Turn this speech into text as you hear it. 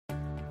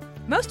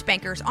Most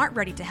bankers aren't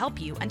ready to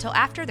help you until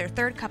after their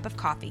third cup of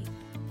coffee.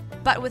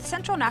 But with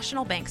Central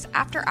National Bank's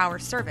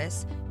after-hours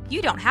service,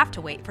 you don't have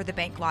to wait for the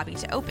bank lobby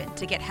to open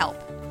to get help.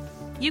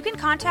 You can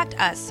contact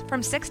us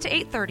from 6 to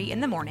 8:30 in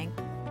the morning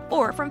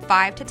or from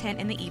 5 to 10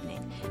 in the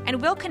evening,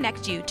 and we'll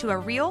connect you to a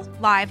real,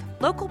 live,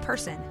 local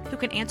person who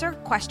can answer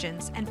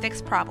questions and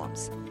fix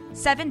problems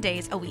 7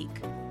 days a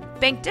week.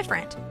 Bank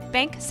different.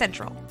 Bank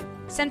Central.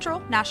 Central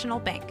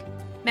National Bank.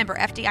 Member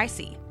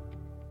FDIC.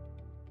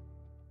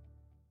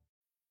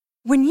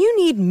 When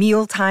you need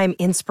mealtime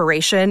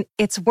inspiration,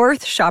 it's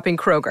worth shopping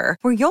Kroger,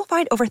 where you'll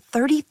find over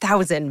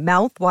 30,000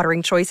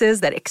 mouth-watering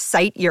choices that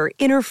excite your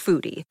inner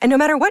foodie. And no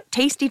matter what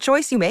tasty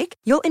choice you make,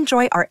 you'll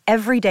enjoy our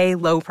everyday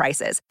low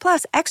prices,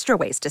 plus extra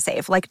ways to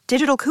save, like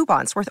digital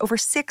coupons worth over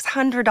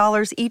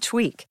 $600 each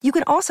week. You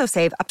can also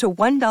save up to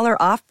 $1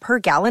 off per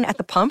gallon at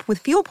the pump with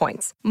fuel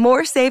points.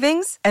 More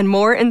savings and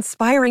more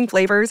inspiring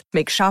flavors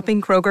make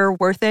shopping Kroger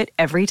worth it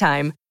every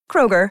time.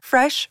 Kroger,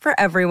 fresh for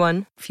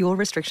everyone. Fuel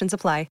restrictions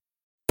apply.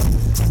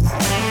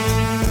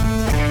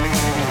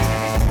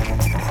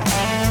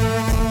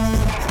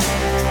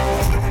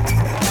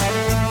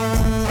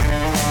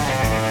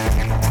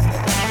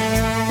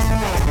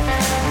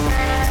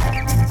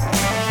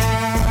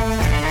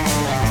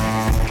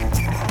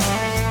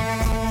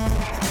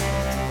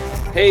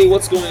 Hey,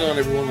 what's going on,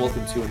 everyone?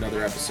 Welcome to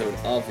another episode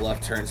of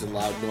Left Turns and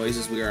Loud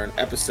Noises. We are on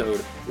episode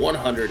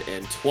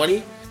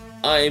 120.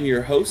 I am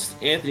your host,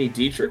 Anthony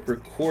Dietrich,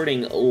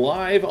 recording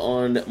live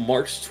on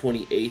March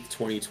 28th,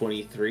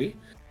 2023.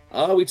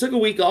 We took a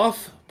week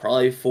off,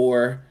 probably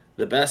for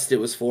the best. It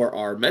was for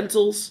our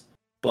mentals,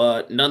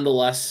 but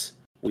nonetheless,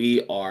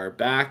 we are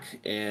back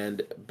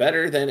and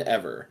better than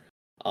ever.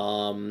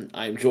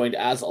 I'm joined,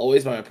 as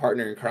always, by my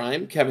partner in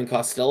crime, Kevin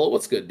Costello.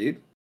 What's good, dude?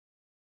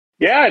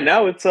 Yeah,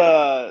 no, it's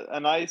a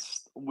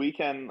nice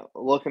weekend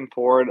looking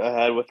forward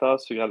ahead with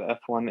us. We got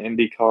F1,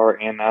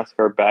 IndyCar, and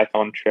NASCAR back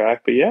on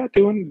track. But yeah,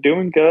 doing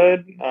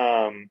good.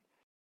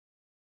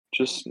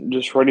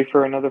 Just ready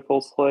for another full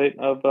slate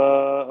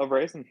of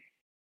racing.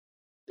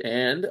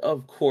 And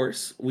of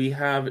course, we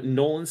have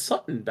Nolan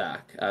Sutton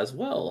back as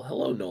well.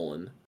 Hello,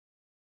 Nolan.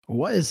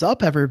 What is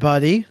up,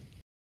 everybody?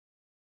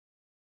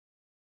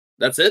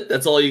 That's it?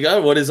 That's all you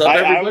got? What is up,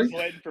 everybody? I was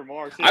waiting for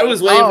more. I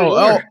was waiting for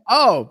more.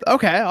 Oh,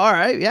 okay. All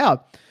right. Yeah.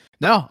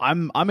 No,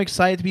 I'm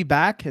excited to be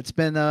back. It's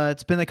been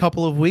a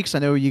couple of weeks. I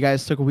know you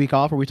guys took a week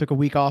off, or we took a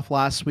week off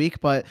last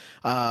week, but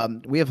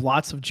we have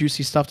lots of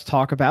juicy stuff to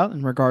talk about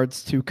in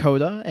regards to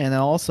COTA, and then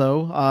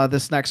also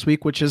this next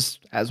week, which is,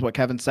 as what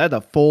Kevin said,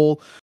 a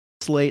full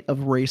slate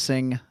of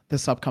racing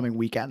this upcoming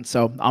weekend.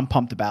 So I'm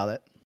pumped about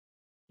it.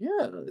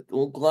 Yeah,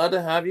 well, glad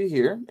to have you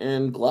here,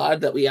 and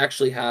glad that we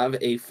actually have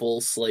a full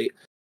slate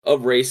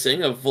of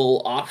racing, of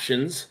full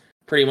options,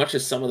 pretty much,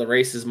 as some of the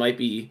races might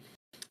be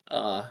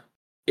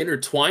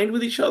intertwined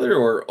with each other,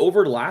 or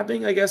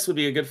overlapping, I guess would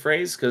be a good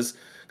phrase, because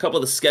a couple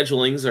of the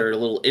schedulings are a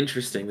little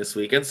interesting this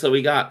weekend. So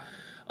we got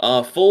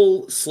a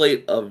full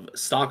slate of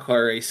stock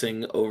car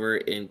racing over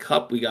in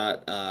Cup. We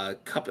got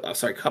Cup and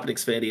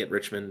Xfinity at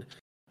Richmond.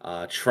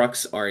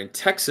 Trucks are in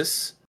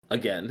Texas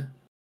again,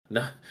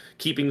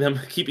 keeping them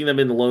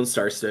in the Lone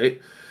Star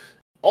State.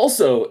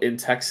 Also in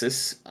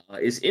Texas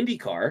is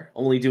IndyCar,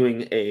 only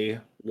doing a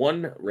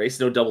one race,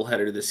 no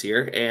doubleheader this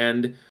year,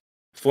 and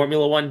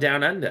Formula One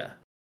Down Under,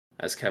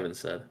 as Kevin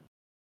said.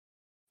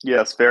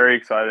 Yes, very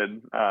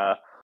excited.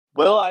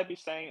 Will I be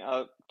staying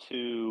up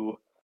to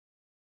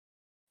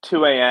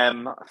 2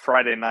 a.m.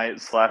 Friday night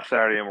 /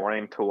 Saturday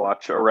morning to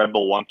watch a Red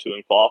Bull 1-2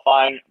 in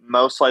qualifying?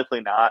 Most likely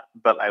not,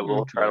 but I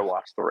will try to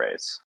watch the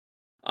race.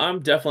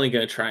 I'm definitely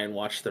going to try and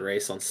watch the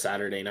race on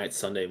Saturday night,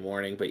 Sunday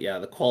morning, but yeah,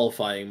 the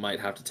qualifying might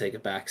have to take a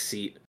back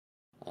seat.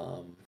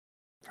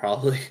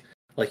 Probably,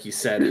 like you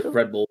said,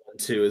 Red Bull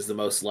 1-2 is the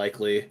most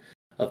likely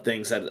of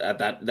things at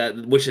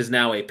that which is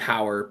now a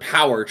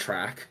power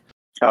track.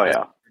 Oh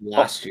yeah,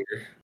 last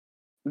year.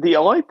 The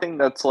only thing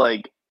that's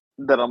like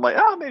that I'm like,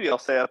 maybe I'll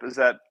stay up, is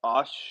that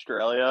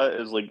Australia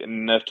is like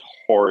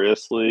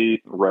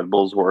notoriously Red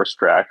Bull's worst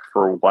track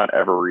for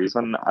whatever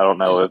reason. I don't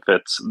know if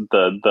it's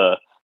the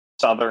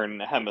Southern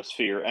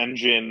Hemisphere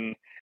engine,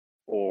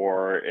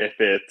 or if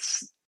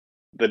it's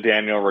the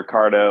Daniel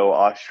Ricciardo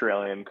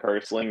Australian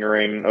curse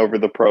lingering over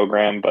the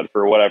program, but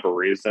for whatever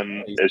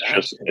reason,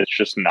 it's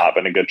just not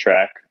been a good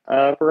track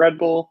for Red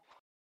Bull.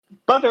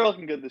 But they're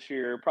looking good this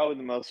year. Probably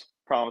the most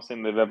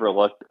promising they've ever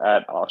looked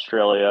at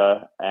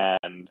Australia,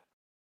 and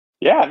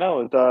yeah,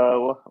 no,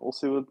 we'll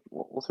see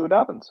what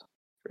happens.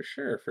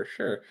 For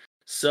sure.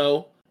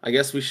 So I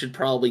guess we should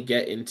probably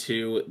get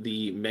into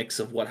the mix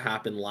of what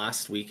happened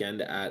last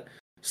weekend at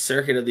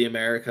Circuit of the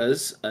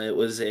Americas. It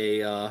was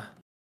a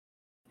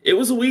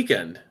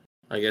weekend,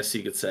 I guess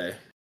you could say.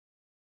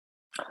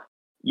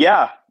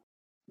 Yeah.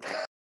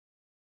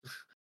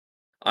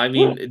 I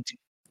mean,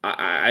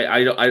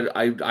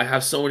 I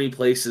have so many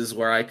places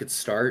where I could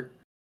start.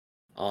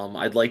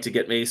 I'd like to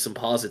get maybe some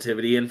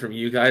positivity in from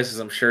you guys, because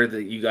I'm sure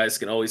that you guys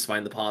can always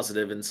find the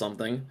positive in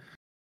something.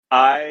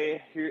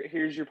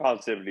 Here's your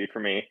positivity for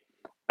me.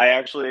 I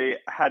actually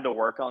had to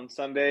work on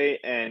Sunday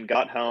and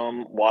got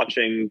home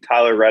watching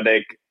Tyler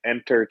Reddick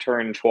enter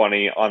turn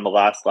 20 on the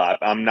last lap.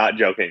 I'm not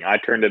joking. I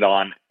turned it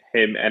on,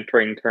 him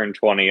entering turn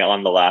 20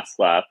 on the last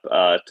lap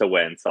to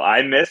win. So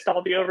I missed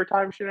all the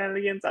overtime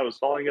shenanigans. I was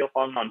following it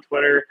along on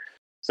Twitter.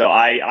 So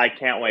I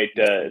can't wait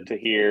to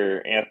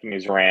hear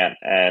Anthony's rant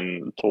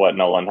and to what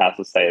Nolan has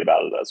to say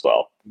about it as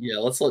well. Yeah,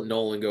 let's let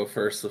Nolan go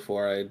first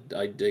before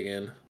I dig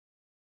in.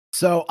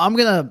 So I'm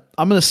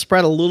gonna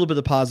spread a little bit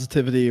of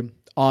positivity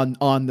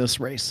on this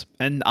race,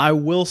 and I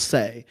will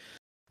say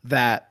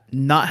that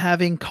not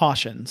having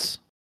cautions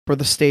for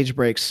the stage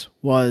breaks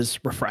was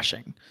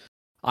refreshing.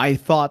 I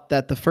thought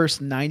that the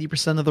first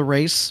 90% of the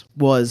race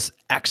was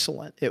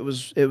excellent. It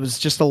was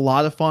just a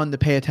lot of fun to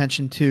pay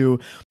attention to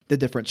the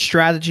different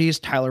strategies.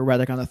 Tyler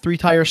Reddick on a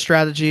 3-tire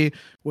strategy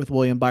with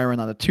William Byron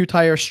on a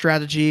 2-tire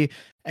strategy.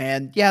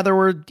 And yeah, there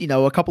were,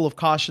 a couple of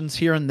cautions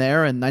here and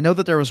there. And I know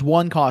that there was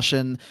one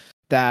caution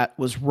that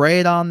was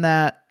right on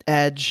that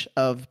edge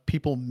of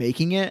people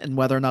making it and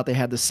whether or not they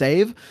had to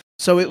save.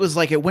 So it was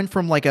like, it went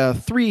from like a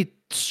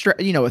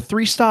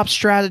 3-stop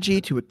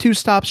strategy to a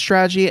 2-stop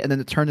strategy, and then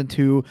it turned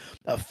into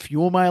a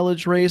fuel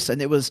mileage race.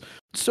 And it was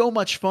so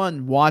much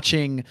fun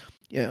watching,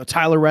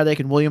 Tyler Reddick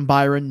and William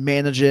Byron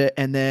manage it.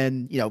 And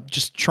then,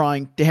 just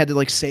they had to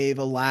like save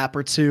a lap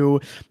or two.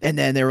 And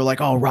then they were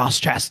like, oh, Ross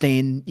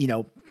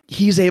Chastain,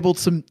 he's able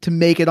to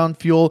make it on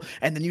fuel.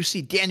 And then you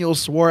see Daniel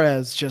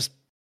Suarez just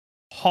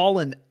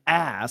hauling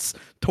ass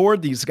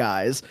toward these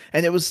guys.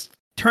 And it was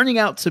turning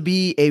out to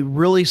be a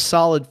really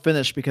solid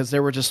finish because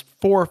there were just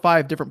 4 or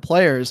 5 different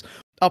players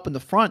up in the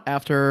front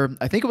after,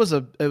 I think it was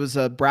a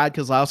Brad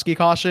Keselowski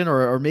caution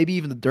or maybe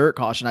even the dirt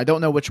caution. I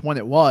don't know which one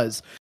it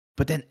was.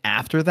 But then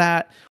after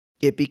that,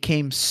 it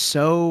became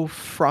so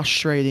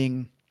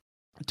frustrating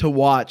to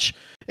watch.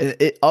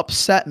 It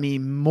upset me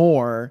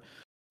more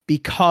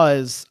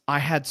because I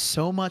had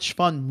so much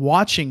fun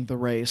watching the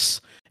race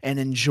and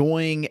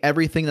enjoying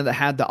everything that it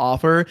had to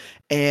offer,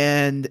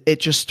 and it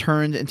just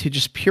turned into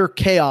just pure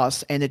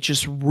chaos, and it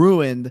just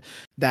ruined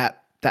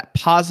that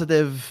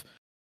positive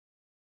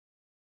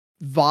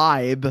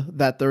vibe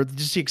that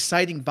just the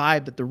exciting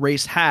vibe that the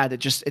race had. It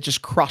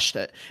just crushed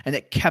it, and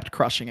it kept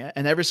crushing it,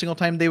 and every single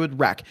time they would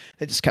wreck,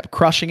 it just kept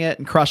crushing it,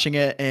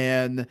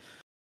 and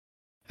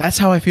that's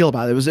how I feel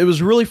about it. It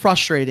was really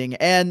frustrating,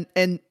 and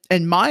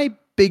my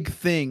big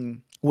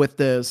thing with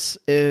this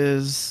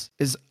is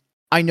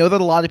I know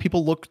that a lot of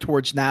people look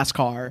towards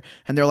NASCAR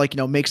and they're like,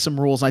 make some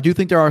rules. And I do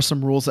think there are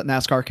some rules that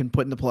NASCAR can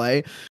put into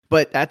play,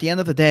 but at the end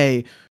of the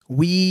day,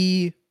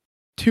 we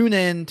tune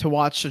in to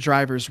watch the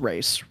drivers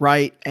race,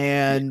 right?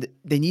 And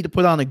they need to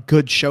put on a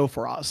good show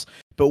for us.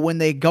 But when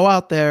they go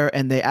out there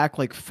and they act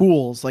like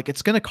fools, like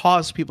it's going to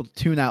cause people to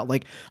tune out.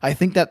 Like I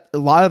think that a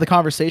lot of the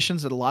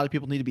conversations that a lot of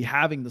people need to be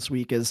having this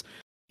week is,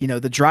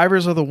 the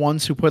drivers are the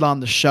ones who put on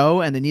the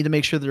show, and they need to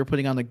make sure that they're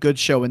putting on a good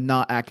show and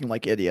not acting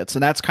like idiots.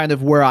 And that's kind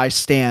of where I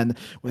stand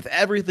with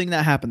everything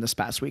that happened this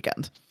past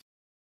weekend.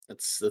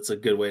 That's a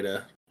good way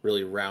to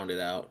really round it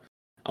out.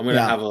 I'm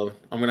gonna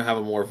have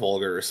a more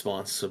vulgar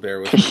response, so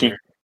bear with me here.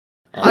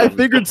 I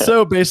figured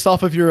so based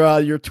off of your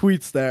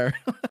tweets there.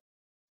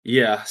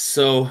 Yeah,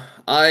 so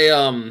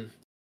I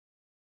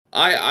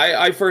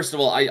first of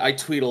all, I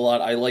tweet a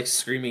lot. I like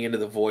screaming into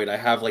the void. I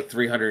have like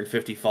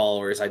 350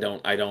 followers. I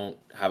don't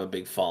have a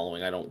big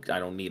following. I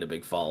don't need a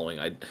big following.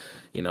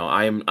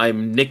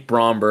 I'm Nick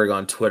Bromberg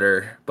on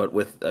Twitter, but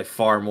with a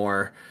far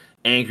more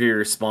angry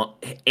response.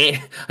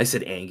 I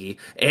said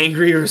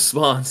angry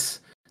response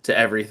to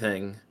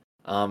everything.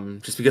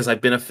 Just because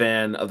I've been a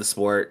fan of the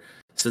sport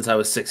since I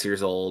was 6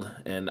 years old,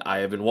 and I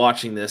have been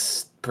watching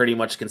this pretty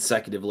much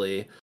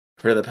consecutively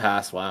for the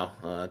past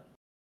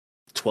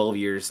 12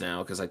 years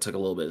now, because I took a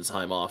little bit of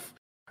time off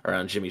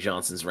around Jimmy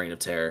Johnson's reign of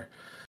terror.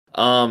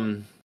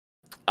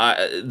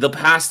 The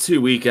past 2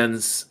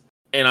 weekends,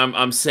 and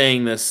I'm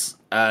saying this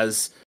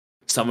as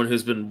someone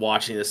who's been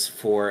watching this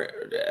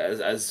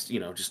as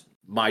just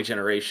my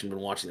generation, been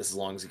watching this as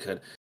long as he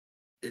could.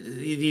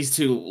 These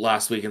 2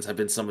 last weekends have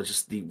been some of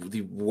just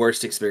the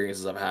worst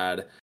experiences I've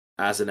had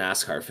as a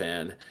NASCAR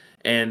fan.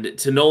 And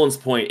to Nolan's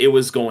point, it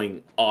was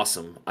going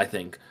awesome, I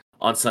think,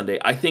 on Sunday.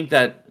 I think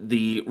that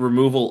the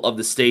removal of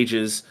the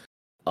stages,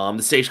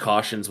 the stage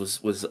cautions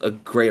was a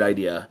great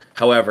idea.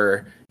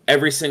 However,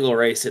 every single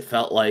race, it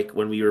felt like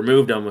when we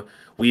removed them,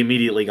 we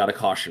immediately got a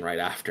caution right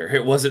after.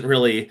 It wasn't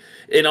really,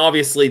 and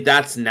obviously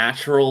that's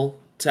natural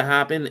to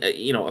happen.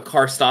 A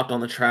car stopped on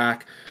the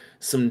track,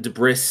 some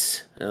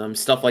debris,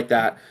 stuff like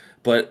that.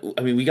 But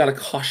I mean, we got a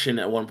caution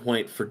at one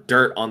point for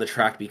dirt on the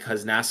track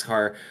because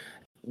NASCAR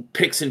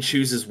picks and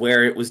chooses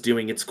where it was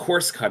doing its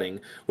course cutting,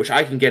 which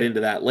I can get into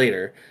that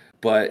later.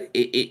 But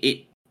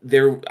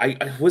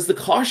was the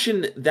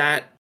caution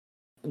that,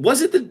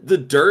 was it the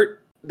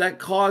dirt that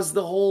caused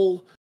the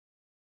whole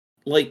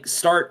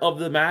start of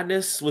the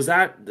madness? Was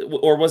that,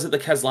 or was it the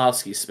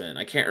Keselowski spin?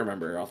 I can't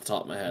remember off the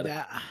top of my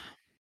head.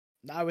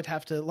 I would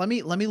have to let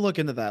me look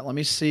into that. Let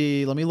me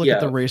see. Let me look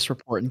at the race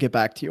report and get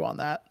back to you on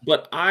that.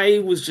 But I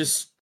was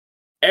just,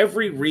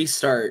 every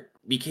restart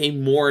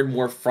became more and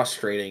more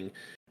frustrating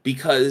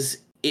because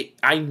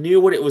I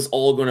knew what it was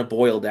all going to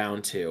boil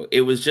down to.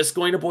 It was just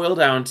going to boil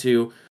down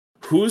to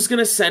who's going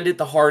to send it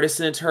the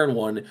hardest in a turn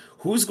one,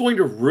 who's going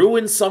to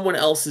ruin someone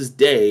else's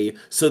day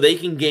so they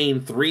can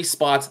gain 3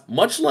 spots,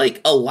 much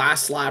like a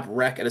last lap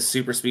wreck at a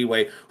super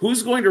speedway.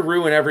 Who's going to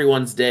ruin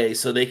everyone's day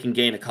so they can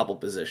gain a couple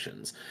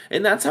positions?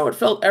 And that's how it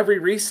felt every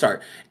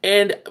restart.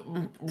 And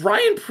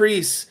Ryan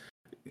Preece,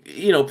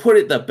 put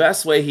it the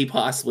best way he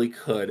possibly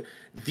could.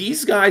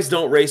 These guys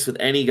don't race with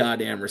any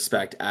goddamn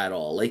respect at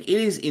all. Like,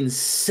 it is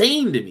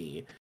insane to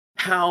me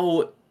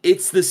how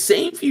it's the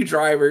same few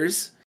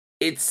drivers,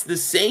 it's the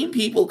same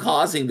people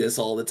causing this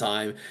all the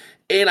time.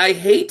 And I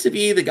hate to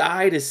be the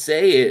guy to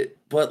say it,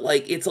 but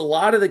like, it's a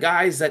lot of the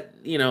guys that,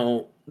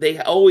 they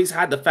always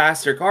had the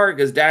faster car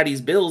because daddy's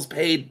bills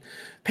paid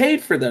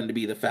for them to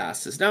be the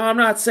fastest. Now, I'm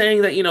not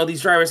saying that,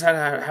 these drivers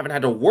haven't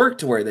had to work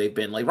to where they've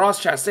been. Like,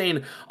 Ross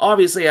Chastain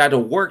obviously had to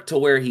work to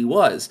where he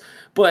was.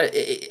 But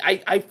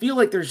I feel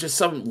like there's just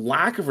some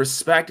lack of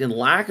respect and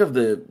lack of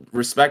the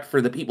respect for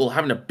the people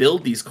having to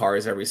build these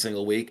cars every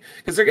single week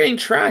because they're getting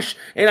trashed.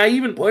 And I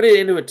even put it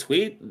into a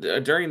tweet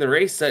during the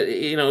race that,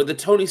 the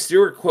Tony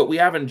Stewart quote, "We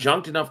haven't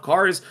junked enough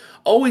cars,"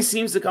 always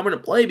seems to come into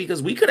play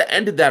because we could have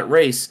ended that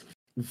race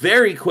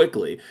very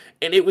quickly.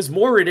 And it was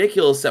more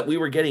ridiculous that we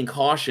were getting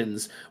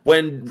cautions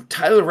when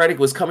Tyler Reddick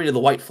was coming to the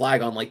white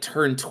flag on like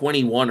turn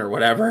 21 or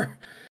whatever,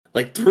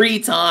 like 3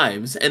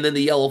 times. And then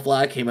the yellow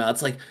flag came out.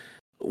 It's like,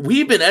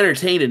 we've been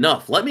entertained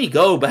enough. Let me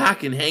go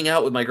back and hang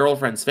out with my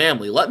girlfriend's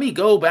family. Let me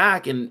go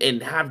back and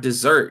have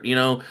dessert.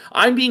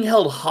 I'm being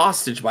held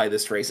hostage by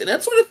this race. And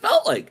that's what it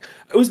felt like.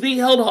 I was being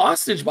held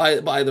hostage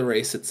by the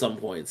race at some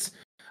points.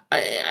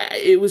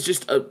 It was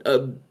just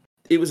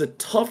it was a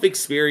tough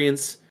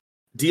experience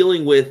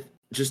dealing with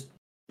just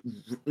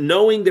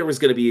knowing there was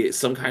going to be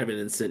some kind of an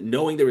incident,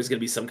 knowing there was going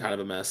to be some kind of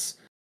a mess.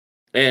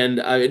 And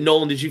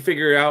Nolan, did you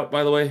figure it out,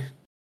 by the way?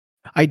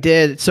 I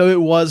did. So it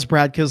was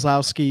Brad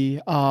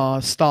Keselowski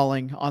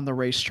stalling on the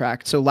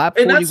racetrack. So lap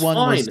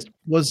 41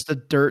 was the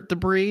dirt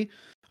debris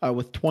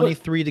with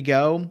 23 to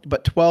go,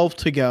 but 12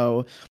 to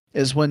go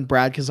is when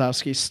Brad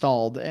Keselowski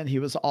stalled and he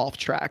was off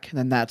track. And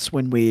then that's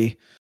when we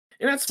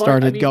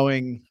started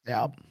going.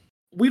 Yeah.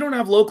 We don't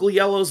have local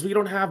yellows. We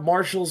don't have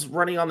marshals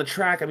running on the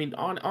track. I mean,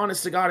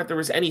 honest to God, if there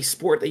was any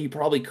sport that you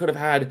probably could have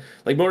had,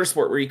 like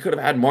motorsport, where you could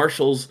have had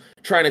marshals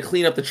trying to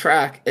clean up the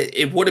track,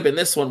 it would have been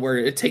this one where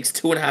it takes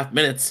 2.5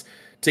 minutes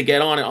to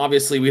get on. And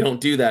obviously, we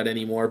don't do that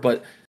anymore.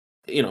 But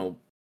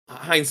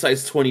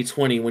hindsight's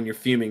 2020 when you're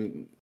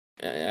fuming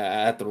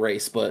at the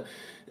race. But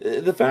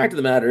the fact of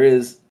the matter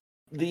is,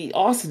 the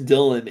Austin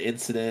Dillon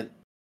incident,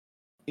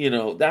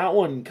 that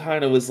one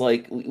kind of was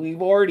like,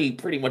 we've already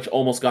pretty much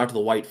almost got to the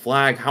white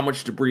flag. How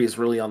much debris is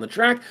really on the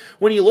track?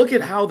 When you look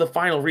at how the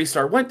final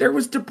restart went, there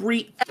was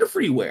debris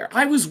everywhere.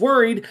 I was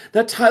worried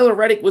that Tyler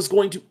Reddick was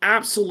going to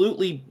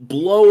absolutely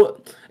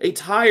blow a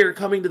tire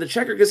coming to the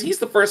checker because he's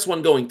the first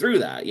one going through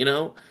that,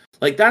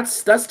 Like,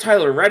 that's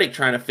Tyler Reddick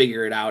trying to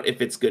figure it out if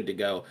it's good to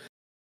go.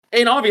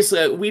 And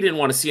obviously, we didn't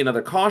want to see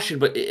another caution,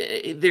 but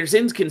there's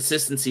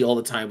inconsistency all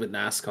the time with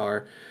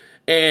NASCAR.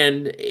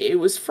 And it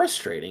was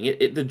frustrating.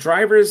 The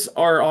drivers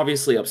are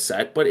obviously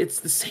upset, but it's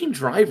the same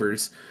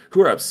drivers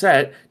who are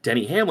upset,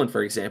 Denny Hamlin,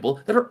 for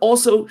example, that are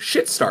also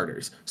shit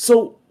starters.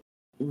 So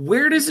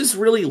where does this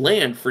really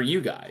land for you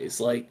guys?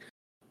 Like,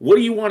 what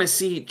do you want to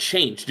see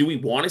change? Do we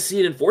want to see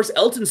it enforced?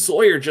 Elton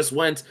Sawyer just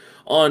went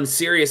on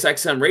Sirius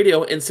XM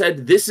radio and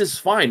said, this is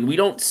fine. We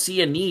don't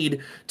see a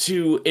need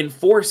to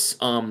enforce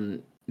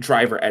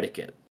driver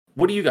etiquette.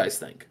 What do you guys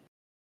think?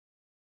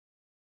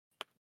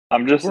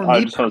 I just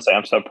want to say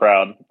I'm so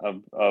proud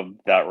of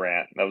that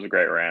rant. That was a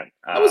great rant.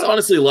 That was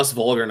honestly less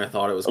vulgar than I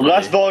thought it was.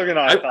 Less vulgar than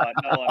I thought.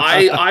 No,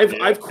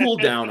 I've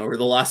cooled down over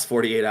the last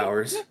 48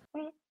 hours.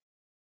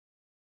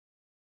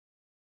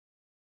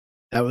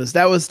 That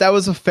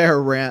was a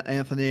fair rant,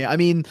 Anthony. I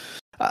mean,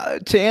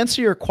 to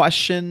answer your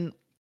question,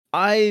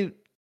 I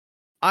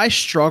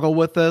struggle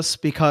with this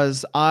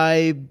because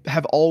I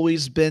have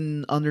always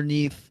been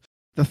underneath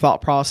the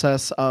thought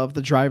process of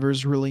the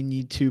drivers really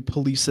need to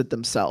police it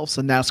themselves,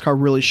 and NASCAR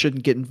really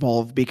shouldn't get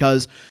involved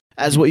because,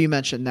 as what you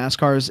mentioned,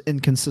 NASCAR is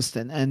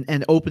inconsistent,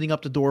 and opening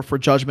up the door for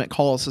judgment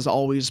calls has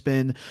always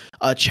been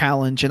a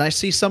challenge. And I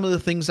see some of the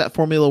things that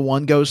Formula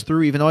One goes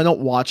through, even though I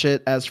don't watch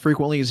it as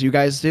frequently as you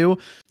guys do.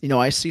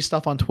 I see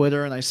stuff on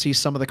Twitter and I see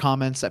some of the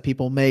comments that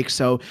people make.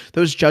 So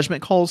those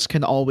judgment calls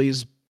can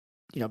always,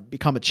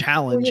 become a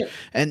challenge.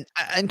 And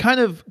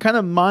kind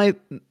of my,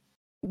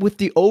 with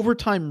the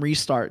overtime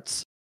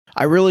restarts,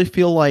 I really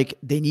feel like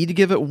they need to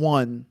give it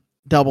one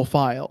double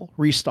file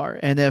restart.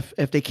 And if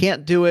they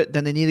can't do it,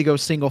 then they need to go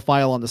single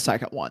file on the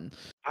second one.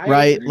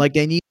 Right? Agree. Like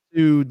they need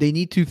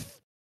to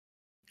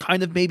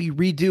kind of maybe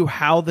redo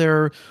how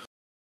the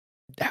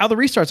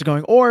restarts are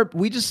going. Or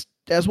we just,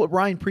 as what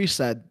Ryan Preece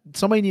said,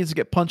 somebody needs to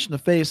get punched in the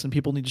face and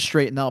people need to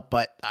straighten up.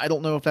 But I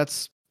don't know if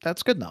that's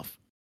good enough.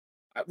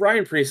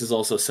 Ryan Preece has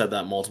also said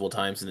that multiple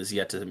times and has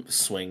yet to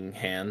swing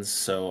hands.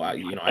 So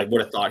I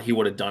would have thought he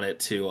would have done it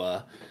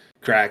to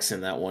cracks in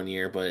that one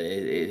year, but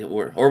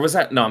or was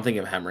that? No, I'm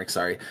thinking of Hemrick.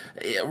 Sorry.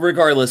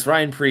 Regardless,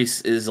 Ryan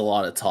Preece is a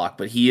lot of talk,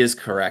 but he is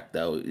correct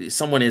though.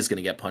 Someone is going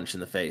to get punched in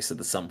the face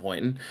at some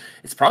point, and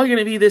it's probably going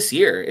to be this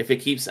year if it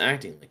keeps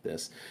acting like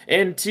this.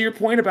 And to your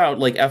point about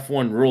like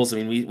F1 rules,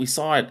 I mean, we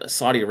saw at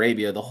Saudi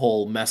Arabia the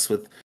whole mess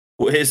with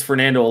is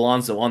Fernando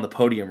Alonso on the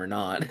podium or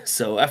not.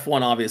 So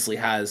F1 obviously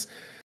has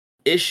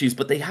issues,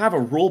 but they have a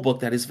rule book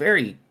that is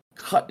very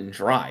cut and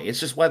dry. It's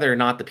just whether or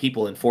not the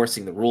people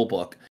enforcing the rule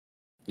book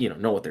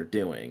know what they're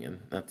doing, and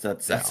that's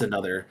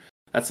another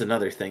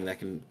thing that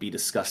can be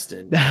discussed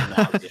in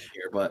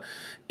here. But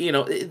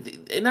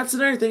and that's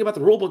another thing about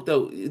the rule book,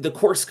 though, the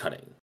course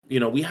cutting.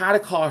 We had a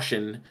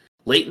caution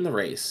late in the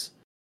race,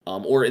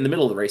 or in the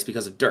middle of the race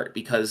because of dirt,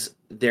 because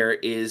there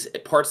is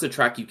parts of the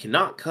track you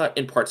cannot cut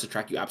and parts of the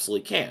track you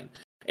absolutely can.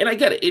 And I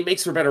get it; it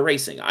makes for better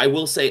racing. I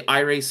will say,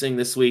 iRacing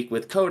this week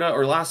with COTA,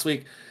 or last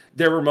week,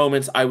 there were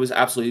moments I was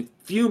absolutely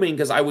fuming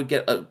because I would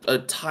get a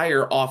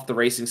tire off the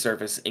racing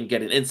surface and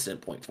get an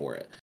incident point for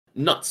it.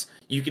 Nuts.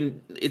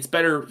 It's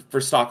better for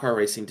stock car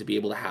racing to be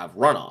able to have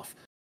runoff.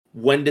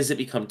 When does it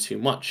become too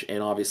much?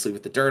 And obviously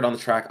with the dirt on the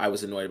track, I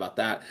was annoyed about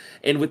that.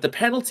 And with the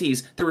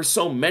penalties, there were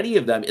so many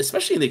of them,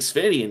 especially in the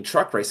Xfinity and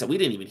truck race, that we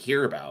didn't even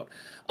hear about.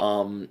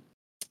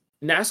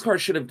 NASCAR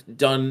should have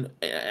done,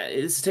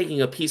 this is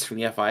taking a piece from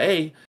the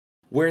FIA,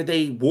 where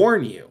they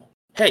warn you,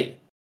 hey,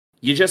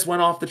 you just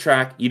went off the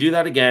track. You do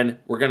that again,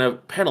 we're going to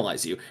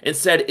penalize you.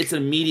 Instead, it's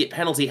an immediate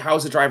penalty. How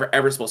is the driver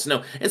ever supposed to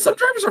know? And some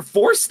drivers are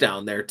forced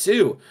down there,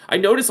 too. I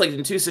noticed, like,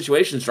 in two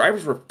situations,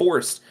 drivers were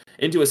forced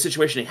into a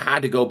situation they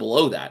had to go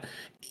below that.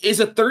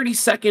 Is a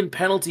 30-second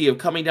penalty of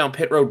coming down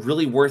pit road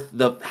really worth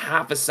the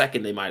half a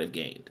second they might have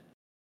gained?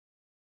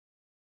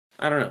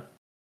 I don't know.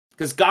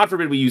 Because God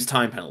forbid we use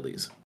time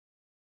penalties.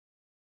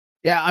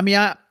 Yeah, I mean,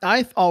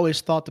 I've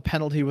always thought the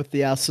penalty with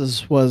the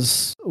S's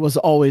was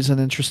always an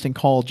interesting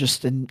call,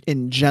 just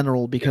in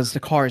general, because the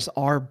cars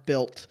are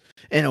built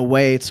in a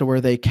way to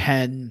where they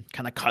can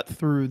kind of cut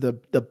through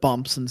the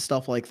bumps and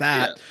stuff like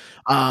that.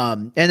 Yeah.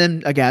 And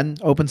then again,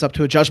 opens up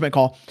to a judgment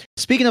call.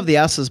 Speaking of the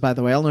S's, by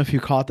the way, I don't know if you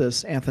caught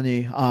this,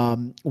 Anthony,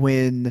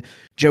 when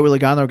Joey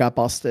Logano got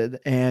busted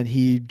and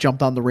he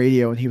jumped on the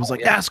radio and he was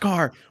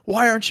NASCAR,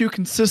 why aren't you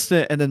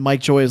consistent? And then Mike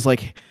Joy is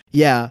like,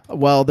 yeah,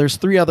 well, there's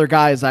 3 other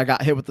guys that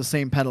got hit with the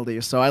same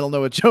penalty, so I don't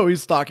know what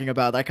Joey's talking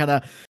about. I kind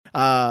of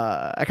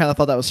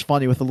thought that was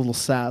funny with a little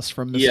sass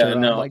from Mike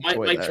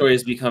Joy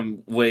has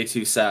become way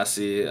too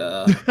sassy.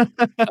 I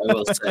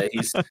will say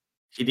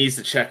he needs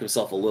to check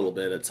himself a little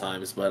bit at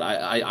times, but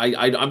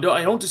I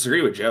don't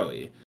disagree with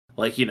Joey.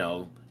 Like,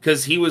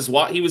 because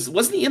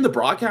wasn't he in the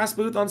broadcast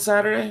booth on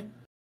Saturday?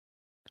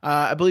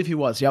 I believe he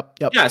was. Yep.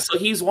 Yeah, so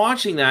he's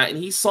watching that,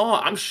 and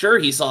I'm sure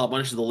he saw a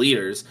bunch of the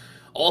leaders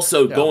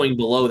also going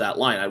below that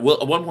line. At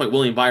one point,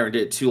 William Byron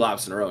did 2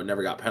 laps in a row and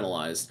never got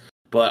penalized.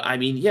 But I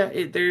mean, yeah,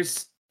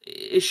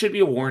 it should be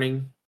a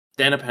warning,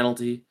 then a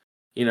penalty.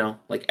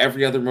 Like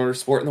every other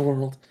motorsport in the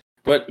world.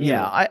 But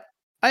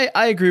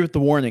I agree with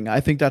the warning. I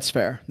think that's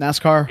fair.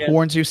 NASCAR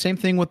warns you. Same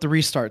thing with the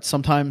restarts.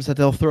 Sometimes that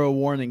they'll throw a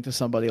warning to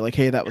somebody like,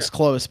 "Hey, that was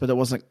close, but it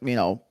wasn't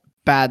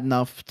bad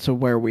enough to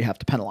where we have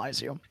to penalize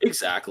you."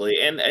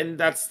 Exactly, and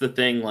that's the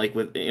thing. Like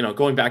with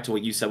going back to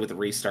what you said with the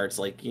restarts,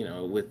 like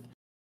with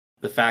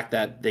the fact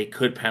that they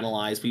could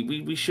penalize,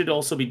 we should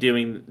also be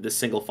doing the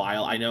single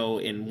file. I know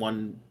in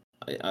one,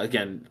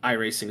 again,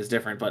 iRacing is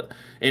different, but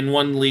in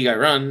one league I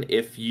run,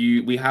 if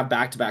we have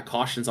back-to-back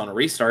cautions on a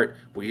restart,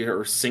 we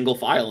are single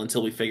file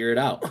until we figure it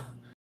out.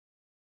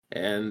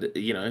 And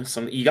you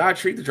gotta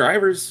treat the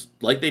drivers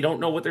like they don't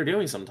know what they're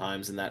doing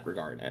sometimes in that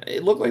regard.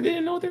 It looked like they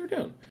didn't know what they were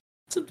doing.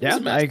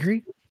 I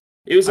agree.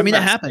 It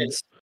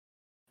happens.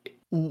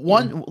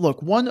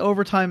 One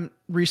overtime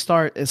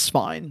restart is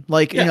fine.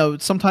 Like,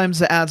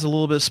 sometimes it adds a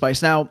little bit of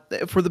spice. Now,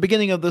 for the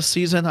beginning of this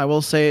season, I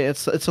will say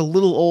it's a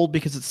little old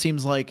because it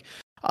seems like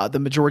the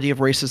majority of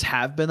races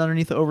have been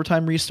underneath the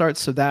overtime restarts,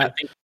 so that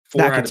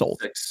gets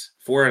old.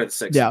 4 out of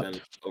 6 have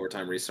been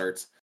overtime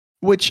restarts.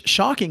 Which,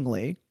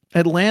 shockingly,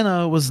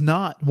 Atlanta was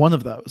not one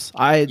of those.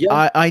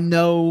 I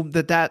know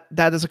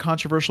that is a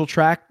controversial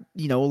track.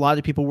 A lot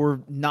of people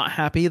were not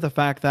happy the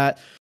fact that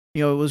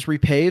it was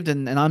repaved,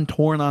 and I'm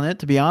torn on it,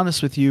 to be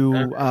honest with you,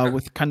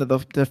 with kind of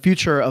the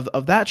future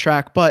of that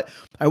track. But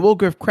I will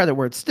give credit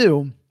where it's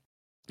due.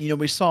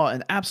 We saw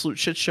an absolute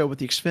shit show with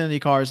the Xfinity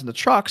cars and the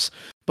trucks,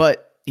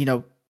 but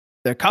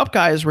the Cup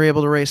guys were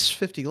able to race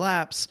 50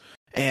 laps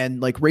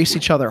and race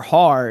each other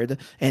hard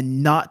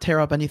and not tear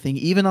up anything,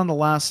 even on the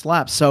last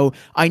lap. So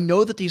I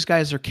know that these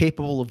guys are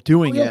capable of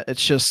doing it.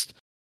 It's just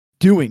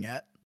doing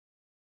it.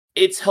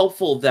 It's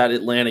helpful that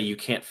Atlanta, you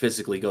can't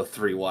physically go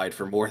 3 wide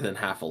for more than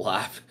half a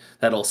lap.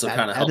 That also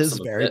kind of helps. That is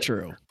very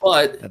true.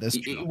 But that is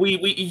true.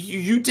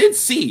 You did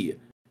see,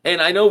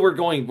 and I know we're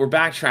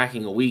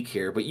backtracking a week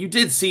here, but you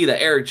did see that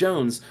Eric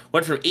Jones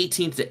went from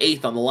 18th to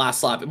 8th on the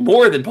last lap,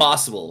 more than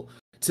possible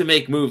to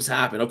make moves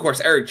happen. Of course,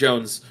 Eric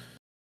Jones,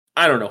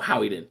 I don't know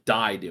how he didn't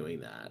die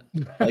doing that.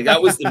 Like,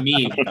 that was the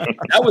meme.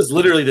 That was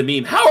literally the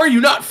meme. How are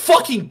you not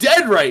fucking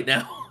dead right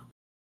now?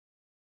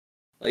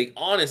 Like,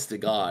 honest to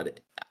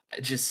God,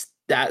 just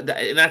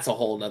and that's a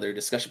whole nother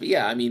discussion. But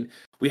yeah, I mean,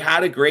 we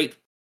had a great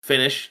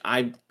finish.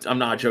 I'm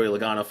not a Joey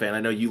Logano fan.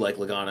 I know you like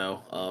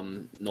Logano,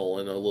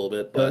 Nolan, a little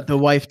bit, but the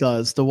wife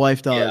does. The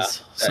wife does.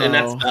 Yeah, so. and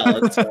that's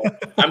valid. So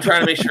I'm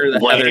trying to make sure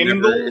that Heather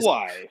never is.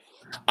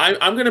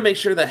 I'm going to make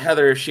sure that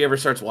Heather, if she ever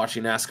starts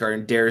watching NASCAR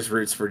and dares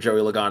roots for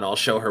Joey Logano, I'll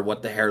show her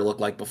what the hair looked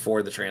like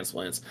before the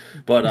transplants.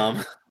 But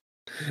I'm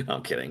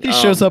kidding. He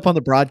shows up on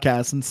the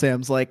broadcast and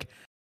Sam's like,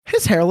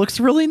 his hair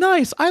looks really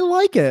nice. I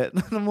like it.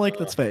 And I'm like,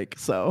 that's fake.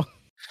 So,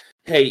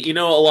 hey, you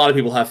know, a lot of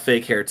people have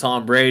fake hair.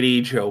 Tom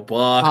Brady, Joe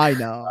Buck, I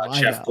know,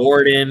 Jeff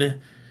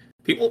Gordon.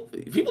 People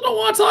don't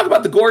want to talk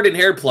about the Gordon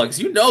hair plugs.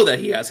 You know that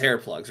he has hair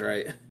plugs,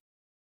 right?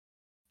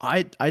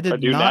 I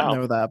did not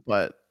know that,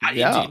 but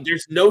yeah.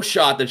 There's no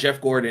shot that Jeff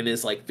Gordon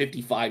is like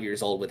 55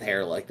 years old with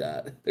hair like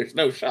that. There's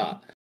no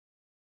shot.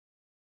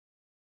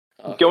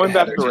 Going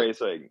back to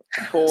racing,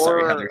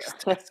 I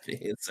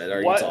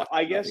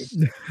guess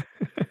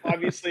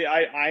obviously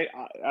I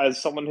as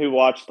someone who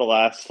watched the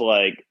last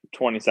like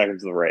 20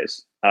 seconds of the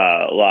race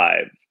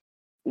live,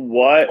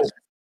 what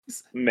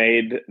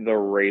made the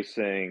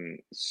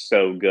racing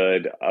so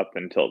good up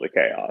until the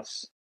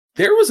chaos?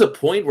 There was a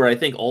point where I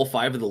think all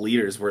 5 of the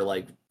leaders were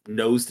like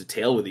nose to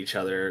tail with each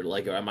other.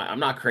 Like, I'm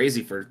not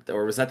crazy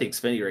or was that the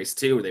Xfinity race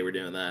too where they were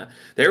doing that?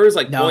 There was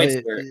like points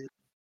where.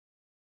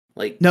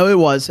 No, it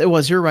was.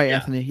 You're right, yeah.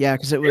 Anthony. Yeah,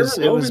 because it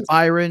was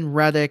Byron,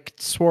 Reddick,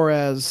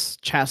 Suarez,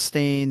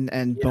 Chastain,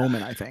 and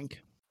Bowman, I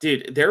think.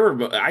 Dude,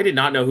 I did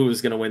not know who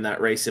was going to win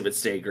that race if it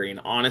stayed green.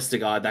 Honest to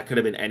God, that could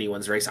have been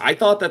anyone's race. I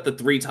thought that the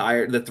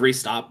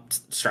 3-stop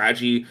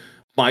strategy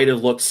might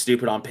have looked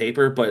stupid on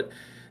paper, but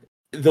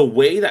the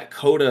way that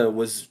COTA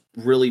was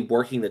really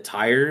working the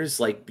tires,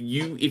 like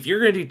if you're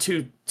going to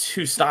do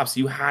two stops,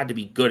 you had to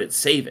be good at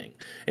saving.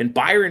 And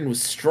Byron was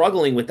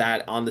struggling with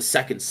that on the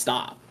second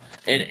stop.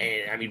 And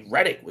I mean,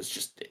 Reddick was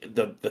just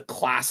the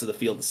class of the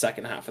field the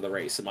second half of the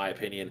race, in my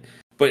opinion.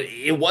 But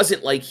it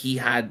wasn't like he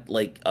had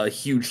like a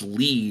huge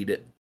lead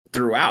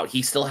throughout.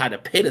 He still had to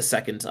pit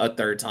a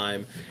third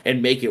time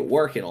and make it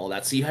work and all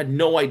that. So you had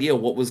no idea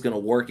what was going to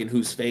work in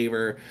whose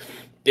favor.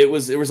 There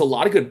was a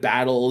lot of good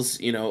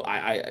battles. You know,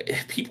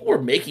 people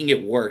were making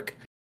it work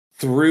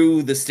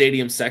through the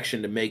stadium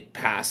section to make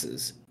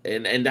passes,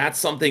 and that's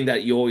something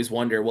that you always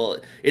wonder. Well,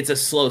 it's a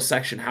slow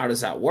section. How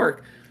does that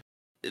work?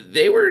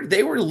 They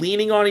were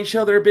leaning on each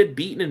other a bit,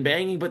 beating and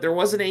banging, but there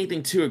wasn't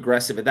anything too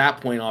aggressive at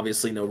that point.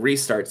 Obviously, no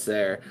restarts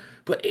there,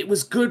 but it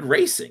was good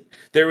racing.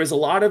 There was a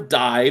lot of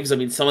dives. I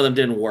mean, some of them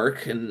didn't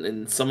work, and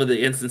in some of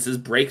the instances,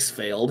 brakes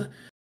failed.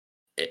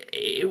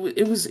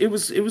 It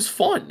was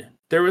fun.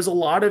 There was a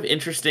lot of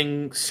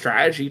interesting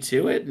strategy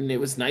to it, and it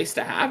was nice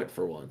to have it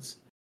for once.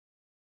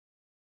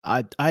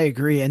 I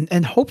agree,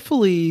 and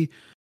hopefully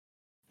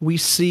we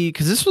see,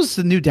 because this was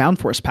the new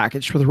downforce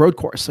package for the road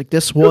course. Like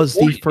this was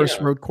the first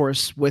road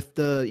course with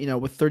the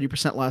with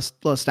 30% less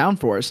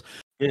downforce.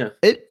 Yeah,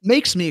 it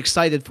makes me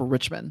excited for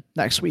Richmond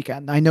next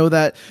weekend. I know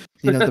that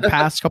the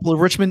past couple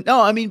of Richmond.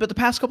 No, I mean, but the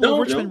past couple of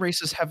Richmond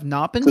races have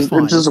not been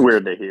fun. It's just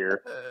weird to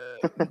hear.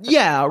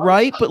 Yeah,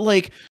 right.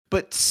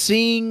 But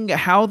seeing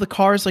how the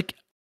cars I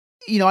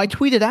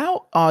tweeted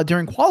out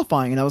during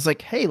qualifying, and I was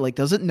like, hey,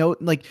 does it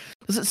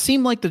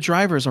seem like the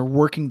drivers are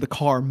working the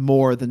car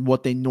more than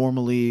what they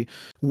normally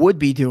would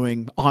be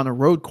doing on a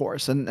road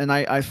course? And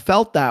I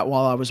felt that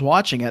while I was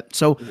watching it.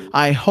 So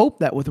I hope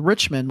that with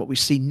Richmond, what we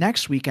see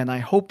next weekend, I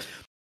hope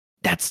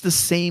that's the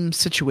same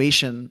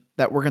situation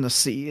that we're going to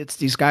see. It's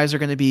these guys are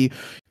going to be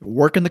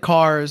working the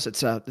cars.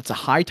 It's a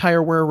high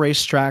tire wear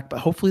racetrack, but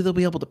hopefully they'll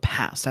be able to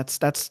pass. That's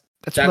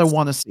what I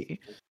want to see.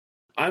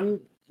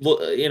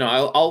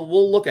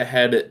 We'll look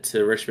ahead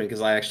to Richmond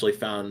because I actually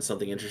found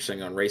something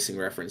interesting on Racing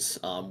Reference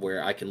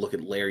where I can look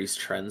at Larry's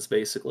trends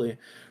basically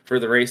for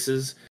the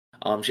races.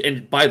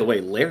 And by the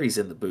way, Larry's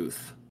in the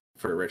booth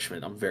for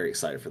Richmond. I'm very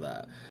excited for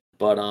that.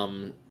 But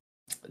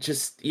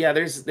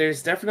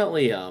there's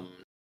definitely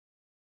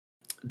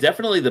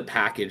the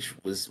package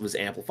was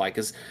amplified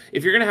because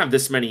if you're going to have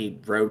this many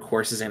road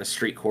courses and a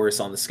street course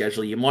on the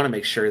schedule, you want to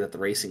make sure that the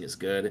racing is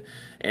good.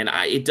 And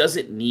it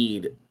doesn't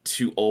need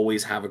to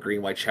always have a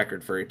green, white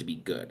checkered for it to be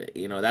good.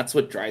 That's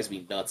what drives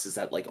me nuts is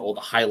that all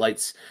the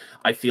highlights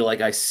I feel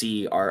like I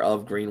see are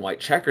of green, white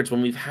checkers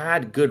when we've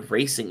had good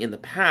racing in the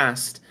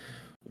past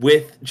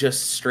with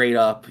just straight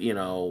up,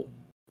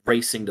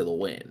 racing to the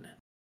win.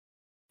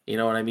 You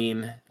know what I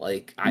mean?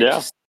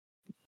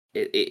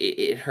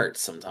 It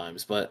hurts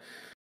sometimes, but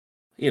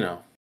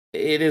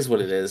it is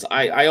what it is.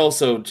 I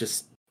also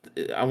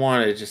I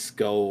want to just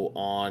go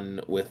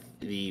on with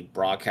the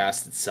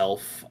broadcast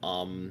itself.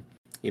 A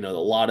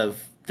lot of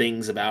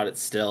things about it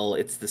still.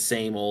 It's the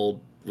same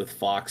old with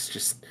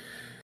Fox.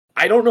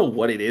 I don't know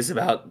what it is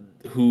about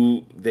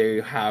who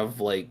they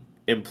have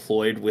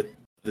employed with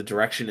the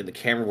direction and the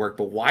camera work,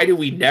 but why do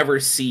we never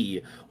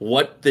see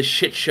what the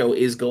shit show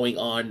is going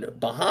on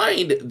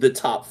behind the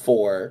top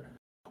four?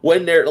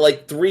 When they're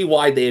 3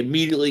 wide, they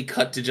immediately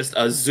cut to just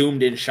a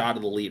zoomed in shot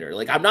of the leader.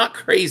 I'm not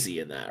crazy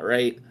in that,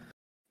 right?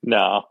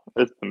 No,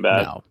 it's been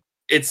bad. No.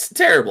 It's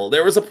terrible.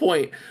 There was a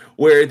point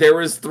where there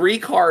was 3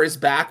 cars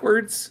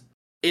backwards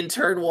in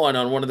turn one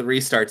on one of the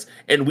restarts,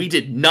 and we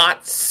did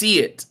not see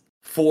it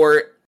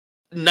for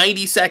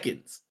 90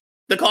 seconds.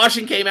 The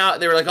caution came out,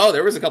 and they were like, "Oh,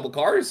 there was a couple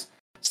cars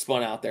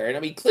spun out there." And I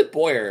mean, Clint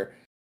Boyer,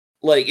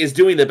 like, is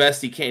doing the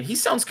best he can. He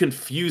sounds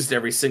confused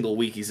every single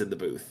week he's in the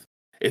booth.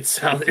 It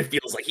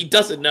feels like he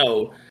doesn't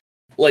know,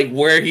 like,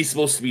 where he's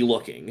supposed to be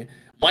looking.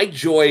 Mike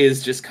Joy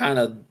is just kind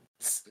of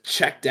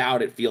checked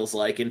out, it feels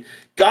like, and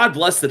God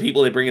bless the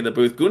people they bring in the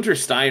booth. Gunter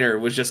Steiner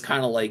was just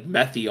kind of like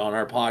Methy on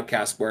our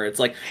podcast, where it's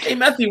like, "Hey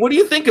Methy, what do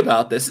you think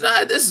about this?"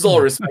 This is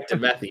all respect to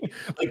Methy.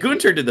 Like,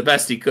 Gunter did the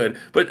best he could,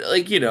 but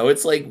like, you know,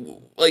 it's like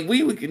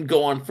we can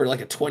go on for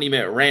like a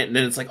 20-minute rant, and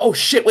then it's like, "Oh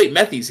shit, wait,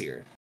 Methy's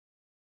here."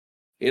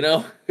 You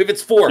know, if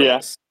it's four of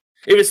us,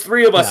 if it's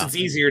three of us, it's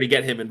easier to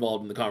get him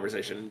involved in the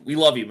conversation. We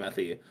love you,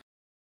 Methy.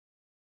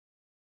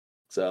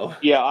 So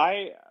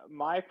yeah,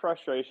 my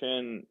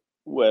frustration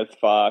with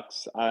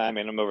Fox, I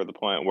mean, I'm over the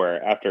point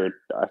where after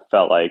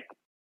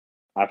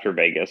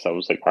Vegas, I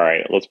was like, all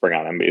right, let's bring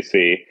on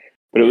NBC.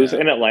 But it was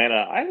in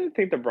Atlanta. I didn't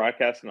think the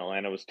broadcast in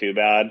Atlanta was too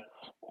bad.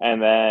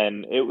 And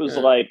then it was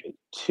like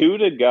 2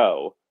 to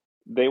go.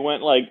 They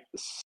went like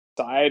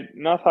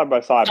not side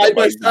by side, but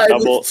like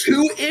double. With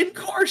 2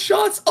 in-car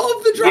shots of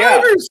the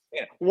drivers.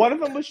 Yeah. One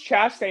of them was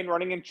Chastain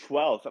running in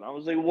 12th, and I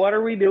was like, what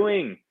are we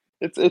doing?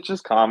 It's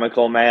just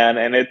comical, man,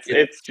 and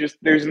it's just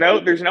there's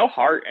no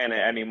heart in it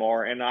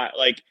anymore, and not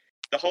like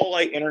the whole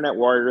like internet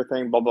warrior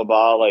thing, blah blah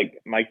blah.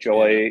 Like Mike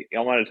Joy, I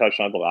wanted to touch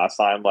on it the last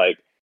time. Like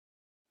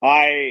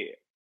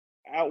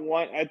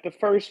at the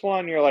first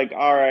one, you're like,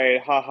 all right,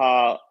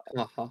 haha,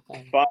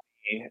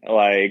 funny,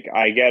 like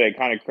I get it,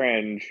 kind of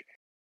cringe,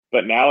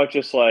 but now it's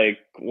just like,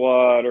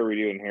 what are we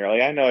doing here?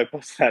 Like I know I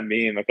posted that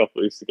meme a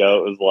couple weeks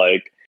ago. It was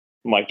like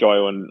Mike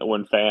Joy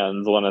when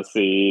fans want to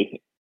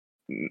see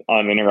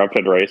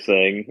uninterrupted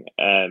racing,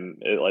 and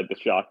it like the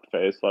shocked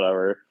face,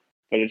 whatever.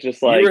 But it's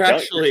just like you were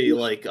actually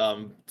like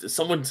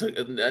someone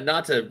took,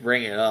 not to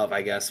bring it up,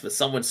 I guess, but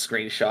someone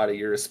screenshotted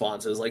your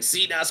response. It was like,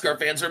 "See, NASCAR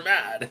fans are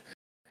mad,"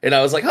 and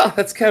I was like, "Oh,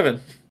 that's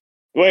Kevin."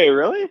 Wait,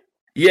 really?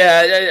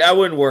 Yeah, I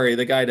wouldn't worry.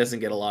 The guy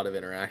doesn't get a lot of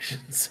interaction.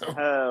 So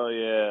hell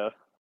yeah.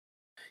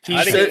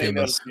 I didn't get a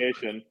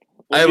notification.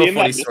 I have a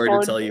funny story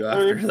to tell you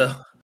after, though.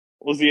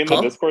 Was he in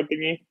the Discord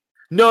thingy?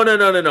 No.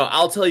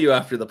 I'll tell you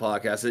after the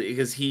podcast,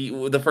 because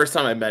the first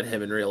time I met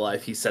him in real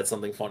life, he said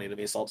something funny to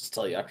me, so I'll just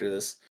tell you after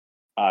this.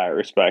 I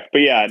respect.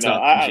 But yeah, no,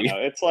 I don't know.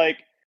 It's like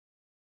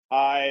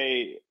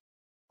I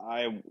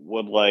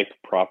would like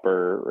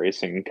proper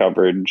racing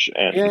coverage,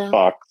 and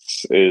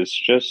Fox is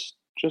just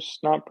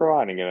not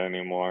providing it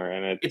anymore,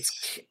 and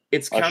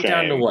it's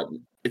countdown to what?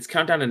 It's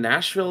countdown to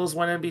Nashville is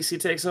when NBC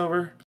takes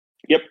over?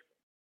 Yep.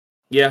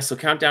 Yeah, so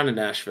countdown to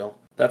Nashville.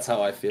 That's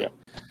how I feel. Yeah.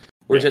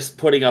 We're just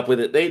putting up with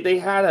it. They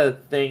had a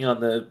thing on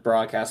the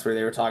broadcast where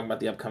they were talking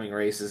about the upcoming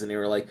races, and they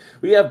were like,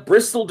 "We have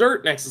Bristol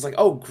Dirt next." It's like,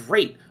 "Oh,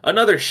 great.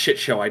 Another shit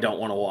show I don't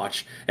want to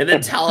watch." And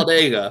then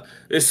Talladega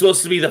is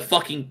supposed to be the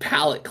fucking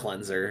palate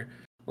cleanser.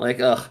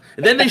 Like, ugh.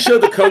 And then they showed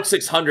the Coke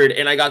 600,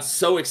 and I got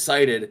so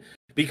excited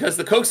because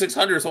the Coke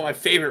 600 was one of my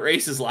favorite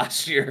races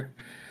last year.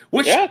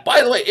 Which,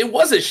 by the way, it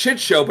was a shit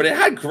show, but it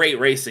had great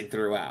racing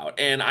throughout.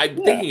 And I'm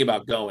thinking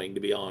about going,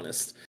 to be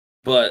honest.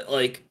 But,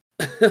 like...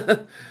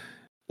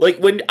 Like,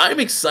 when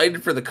I'm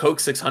excited for the Coke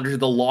 600,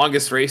 the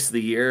longest race of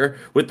the year,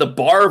 with the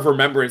Bar of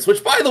Remembrance,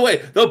 which, by the way,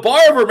 the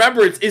Bar of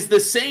Remembrance is the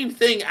same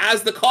thing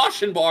as the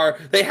caution bar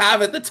they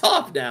have at the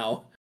top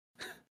now.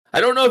 I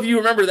don't know if you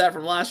remember that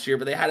from last year,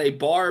 but they had a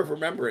Bar of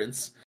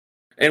Remembrance.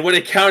 And when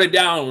it counted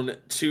down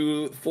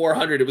to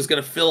 400, it was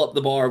going to fill up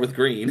the bar with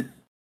green.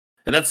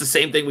 And that's the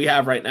same thing we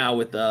have right now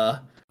with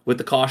the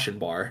caution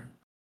bar.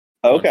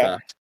 Okay.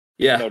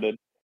 Yeah. Noted.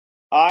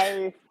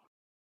 Yeah,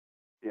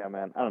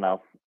 man, I don't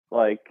know.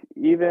 Like,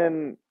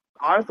 even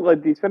honestly,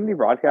 like the Xfinity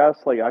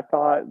broadcast, like I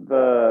thought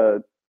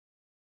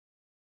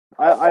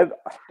I've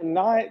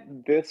not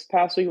this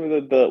past week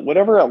with the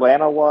whatever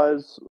Atlanta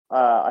was.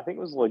 I think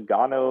it was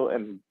Logano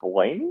and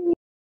Blaney.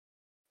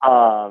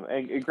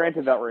 And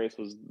granted, that race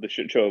was the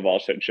shit show of all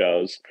shit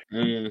shows.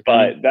 Mm-hmm.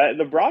 But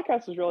the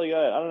broadcast was really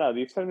good. I don't know,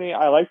 the Xfinity.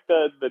 I like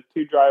the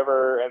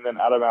 2-driver and then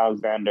Adam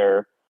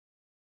Alexander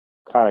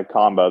kind of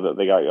combo that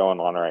they got going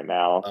on right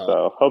now.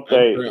 So hope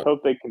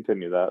they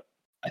continue that.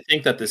 I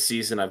think that this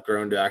season I've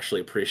grown to actually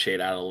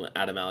appreciate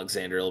Adam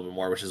Alexander a little bit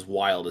more, which is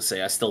wild to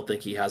say. I still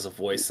think he has a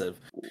voice that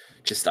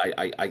just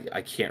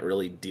I can't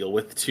really deal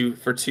with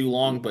for too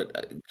long.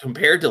 But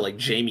compared to like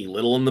Jamie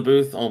Little in the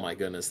booth, oh my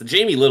goodness, the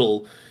Jamie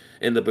Little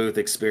in the booth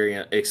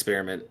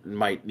experiment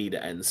might need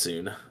to end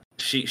soon.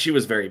 She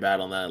was very bad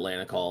on that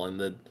Atlanta call, and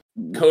the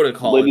COTA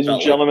call. Ladies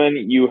and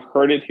gentlemen, you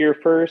heard it here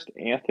first.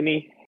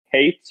 Anthony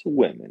hates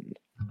women.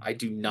 I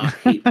do not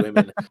hate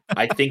women.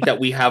 I think that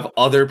we have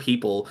other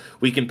people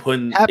we can put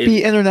in...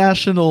 Happy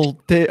International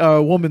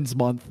Women's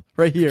Month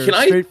right here.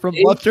 Straight from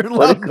Western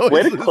Loud Noises.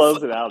 Way to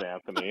close it out,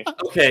 Anthony.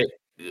 Okay.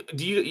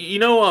 Do you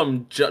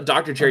know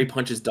Dr. Jerry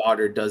Punch's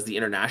daughter does the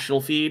international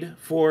feed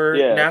for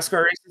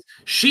NASCAR races?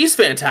 She's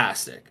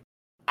fantastic.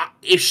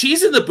 If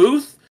she's in the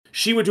booth,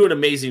 she would do an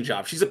amazing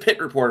job. She's a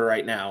pit reporter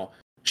right now.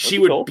 She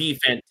would be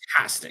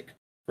fantastic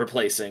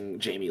replacing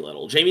Jamie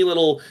Little. Jamie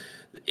Little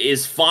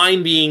is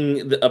fine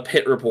being a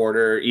pit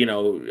reporter.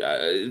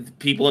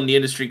 People in the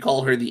industry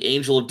call her the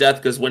angel of death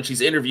because when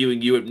she's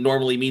interviewing you, it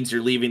normally means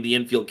you're leaving the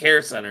infield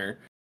care center.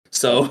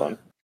 So,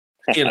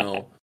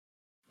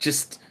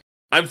 just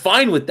I'm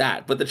fine with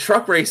that. But the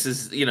truck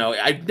races,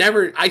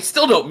 I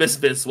still don't miss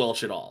Vince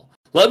Welch at all.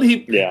 Let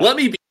me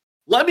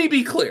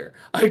be clear.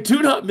 I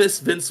do not miss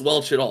Vince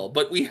Welch at all.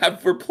 But we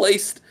have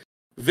replaced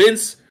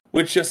Vince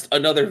with just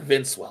another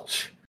Vince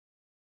Welch.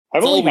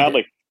 I've only had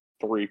like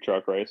 3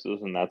 truck races,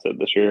 and that's it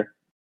this year.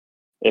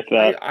 If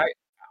that,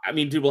 I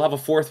mean, dude, we'll have a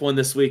 4th one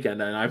this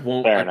weekend, and I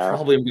won't. Fair I enough.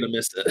 probably am gonna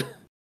miss it.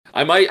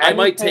 I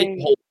might take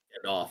the whole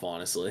weekend off,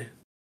 honestly.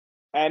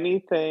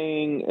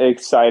 Anything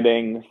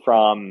exciting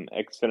from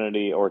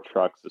Xfinity or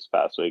trucks this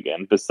past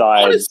weekend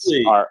besides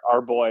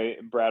our boy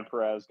Brad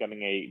Perez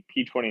getting a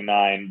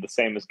P29, the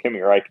same as Kimi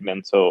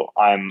Räikkönen? So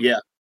I'm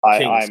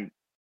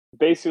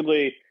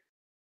basically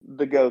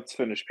the GOATs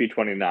finished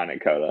P29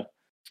 at COTA.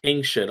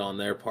 King shit on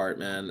their part,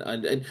 man.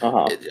 And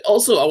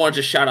also, I want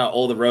to just shout out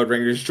all the road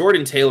ringers.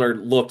 Jordan Taylor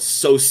looked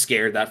so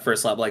scared that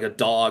first lap, like a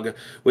dog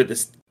with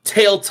his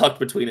tail tucked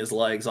between his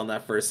legs on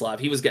that first lap.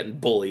 He was getting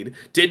bullied.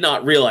 Did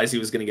not realize he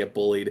was going to get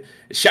bullied.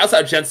 Shouts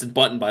out Jensen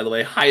Button, by the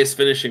way, highest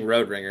finishing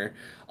road ringer.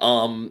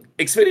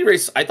 Xfinity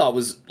race, I thought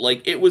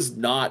it was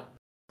not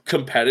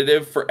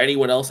competitive for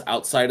anyone else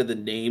outside of the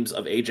names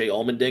of AJ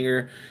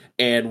Allmendinger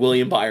and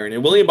William Byron.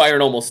 And William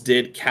Byron almost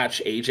did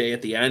catch AJ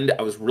at the end.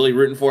 I was really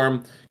rooting for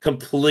him.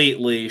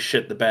 Completely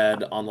shit the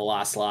bed on the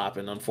last lap,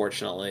 and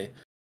unfortunately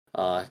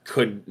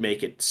couldn't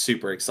make it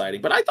super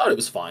exciting. But I thought it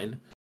was fine.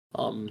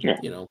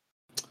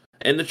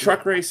 And the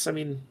truck race, I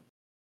mean,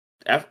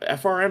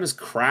 FRM is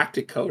cracked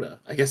at COTA.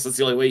 I guess that's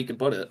the only way you can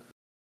put it.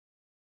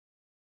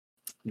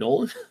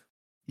 Nolan?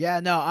 Yeah,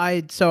 no,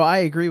 I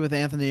agree with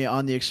Anthony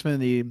on the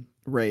Xfinity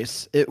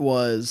race. It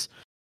was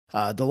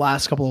the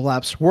last couple of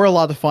laps were a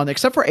lot of fun,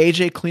 except for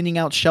AJ cleaning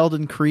out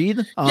Sheldon Creed.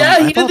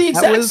 He did the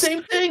exact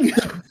same thing.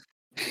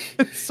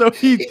 So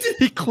he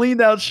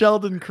cleaned out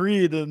Sheldon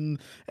Creed and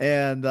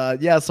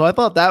so I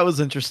thought that was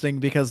interesting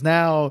because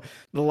now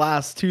the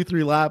last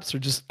 2-3 laps are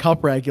just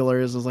cup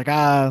regulars. I was like,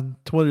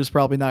 Twitter's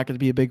probably not going to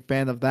be a big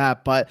fan of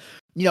that, but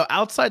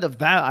outside of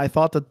that, I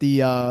thought that the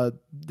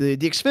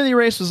Xfinity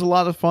race was a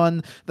lot of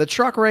fun. The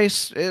truck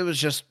race, it was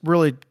just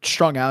really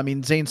strung out. I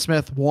mean, Zane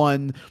Smith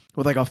won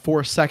with like a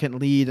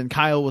 4-second lead, and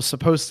Kyle was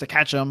supposed to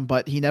catch him,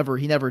 but he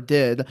never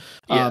did.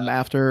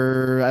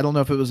 After, I don't know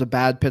if it was a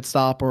bad pit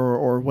stop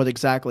or what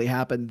exactly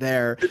happened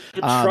there. The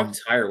truck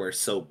tire wear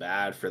so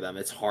bad for them.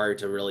 It's hard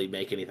to really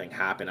make anything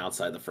happen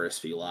outside the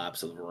first few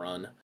laps of the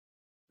run.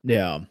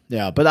 Yeah.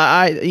 But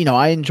I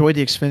enjoyed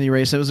the Xfinity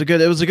race. It was a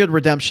good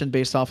redemption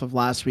based off of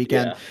last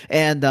weekend. Yeah.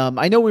 And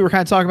I know we were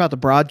kind of talking about the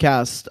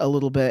broadcast a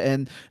little bit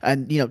and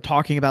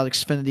talking about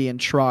Xfinity and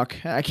truck.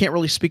 I can't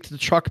really speak to the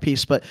truck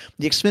piece, but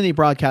the Xfinity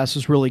broadcast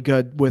was really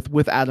good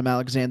with Adam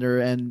Alexander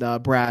and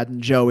Brad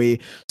and Joey.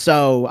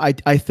 So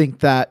I think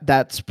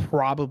that's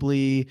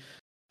probably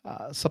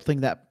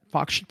something that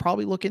Fox should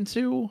probably look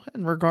into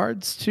in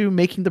regards to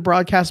making the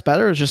broadcast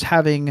better, is just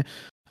having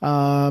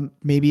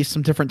maybe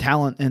some different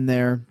talent in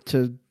there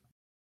to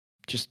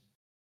just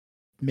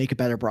make a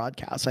better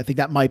broadcast. I think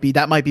that might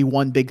be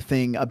one big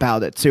thing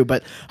about it too.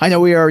 But I know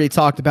we already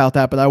talked about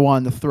that, but I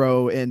wanted to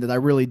throw in that I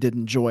really did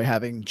enjoy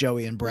having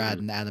Joey and Brad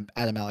and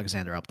Adam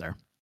Alexander up there.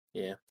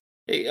 Yeah.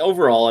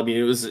 Overall, I mean,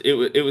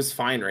 it was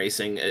fine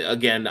racing.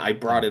 Again, I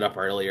brought it up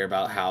earlier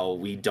about how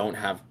we don't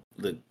have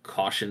the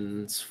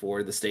cautions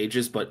for the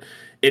stages, but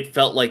it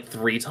felt like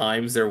 3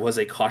 times there was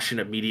a caution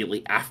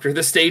immediately after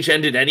the stage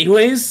ended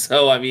anyways.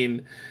 So, I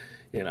mean,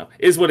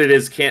 is what it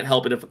is. Can't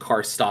help it if a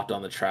car stopped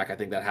on the track. I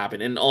think that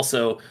happened. And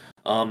also,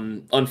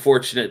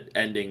 unfortunate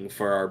ending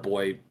for our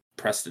boy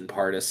Preston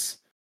Pardis.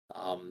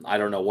 I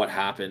don't know what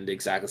happened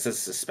exactly. It says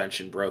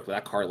suspension broke, but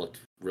that car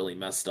looked really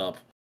messed up.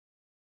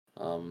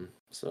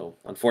 So,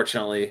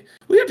 unfortunately,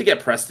 we have to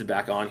get Preston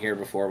back on here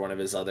before one of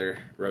his other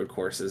road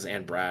courses,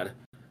 and Brad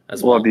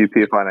as well. Love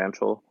P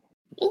Financial.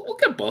 We'll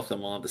get both of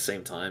them on at the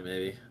same time,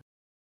 maybe.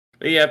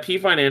 But yeah, P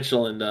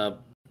Financial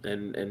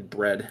and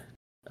Bread,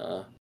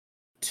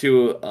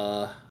 2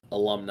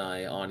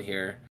 alumni on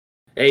here.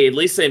 Hey, at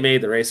least they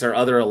made the race. Our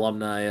other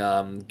alumni,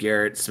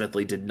 Garrett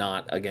Smithley, did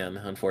not again,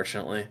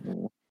 unfortunately.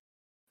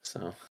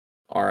 So,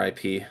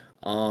 R.I.P.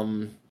 All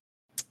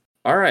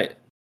right.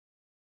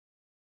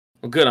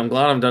 Well, good. I'm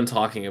glad I'm done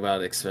talking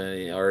about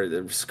Xfinity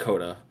or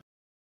COTA.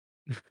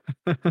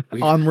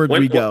 Onward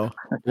we go.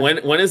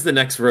 When is the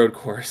next road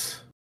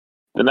course?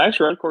 The next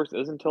road course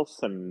is until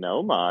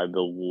Sonoma, I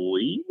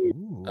believe.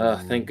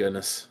 Thank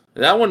goodness.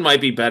 That one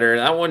might be better.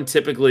 That one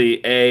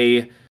typically,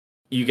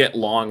 you get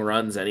long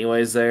runs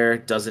anyways there.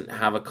 Doesn't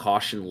have a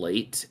caution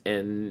late.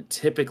 And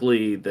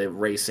typically the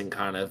racing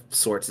kind of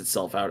sorts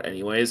itself out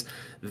anyways.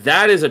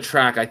 That is a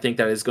track I think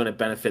that is going to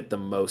benefit the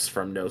most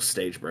from no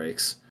stage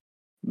breaks.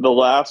 The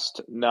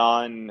last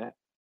non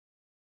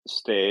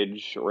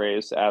stage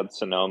race at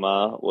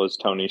Sonoma was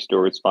Tony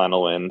Stewart's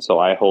final win, so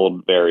I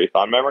hold very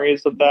fond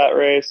memories of that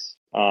race.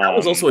 That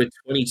was also a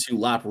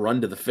 22-lap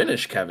run to the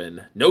finish,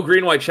 Kevin. No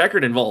green, white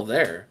checkered involved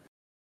there.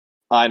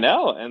 I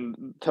know,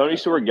 and Tony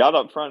Stewart got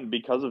up front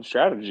because of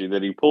strategy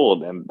that he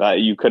pulled, and that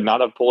you could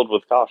not have pulled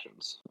with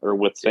cautions or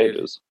with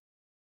stages.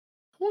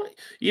 Well,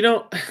 you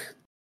know,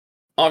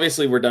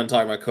 obviously we're done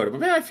talking about COTA, but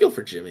man, I feel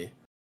for Jimmy.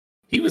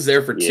 He was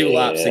there for 2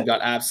 laps and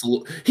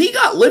he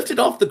got lifted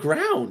off the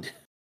ground.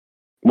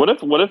 What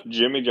if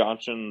Jimmy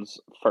Johnson's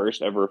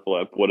first ever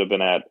flip would have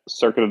been at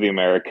Circuit of the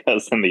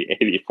Americas in the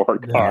 84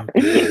 car?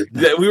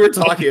 We were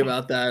talking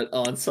about that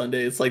on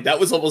Sunday. It's like that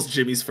was almost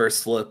Jimmy's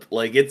first flip.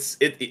 Like it's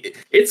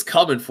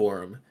coming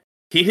for him.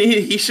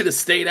 He should have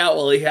stayed out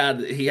while he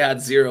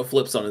had 0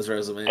 flips on his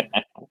resume.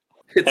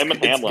 Him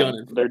and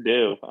Hamlin, they're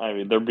due. I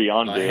mean, they're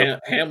beyond due.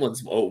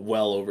 Hamlin's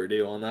well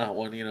overdue on that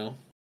one. You know.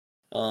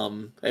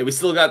 Hey, we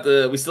still got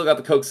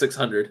the Coke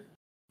 600.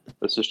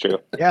 This is true.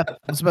 Yeah, I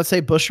was about to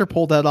say Buescher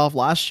pulled that off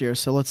last year,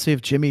 so let's see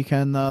if Jimmy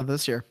can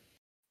this year.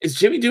 Is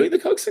Jimmy doing the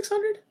Coke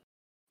 600?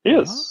 He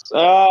is.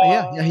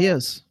 Yeah, he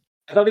is.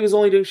 I thought he was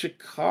only doing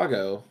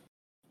Chicago.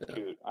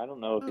 Dude, I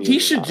don't know if he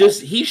should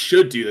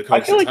do the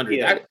Coke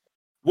 600.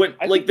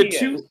 Like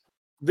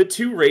the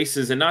two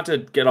races, and not to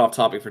get off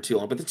topic for too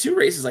long, but the 2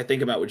 races I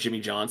think about with Jimmy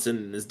Johnson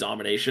and his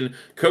domination,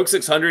 Coke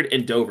 600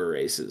 and Dover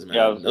races, man.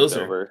 Yeah, those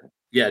Dover.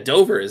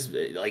 Dover is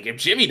like if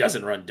Jimmy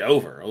doesn't run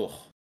Dover,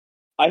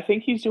 I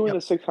think he's doing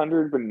the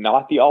 600, but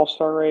not the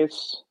All-Star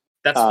race.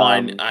 That's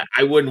fine.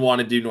 I wouldn't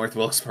want to do North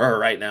Wilkesboro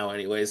right now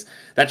anyways.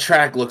 That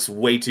track looks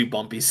way too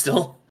bumpy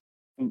still.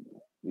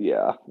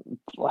 Yeah.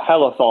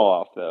 Hella fall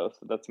off, though,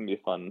 so that's going to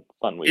be a fun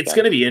weekend. It's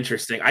going to be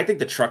interesting. I think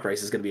the truck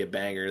race is going to be a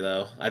banger,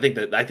 though. I think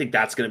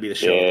that's going to be the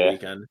show of the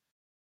weekend.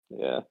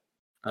 Yeah.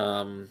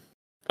 All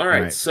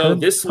right. So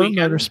this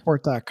weekend...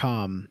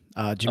 Motorsport.com,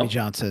 Jimmy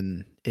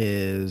Johnson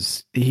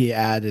he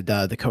added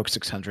the Coke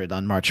 600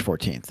 on March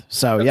 14th.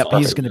 So,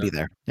 he's going to be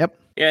there. Yep.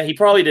 Yeah, he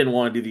probably didn't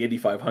want to do the Indy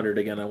 500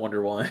 again. I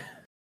wonder why.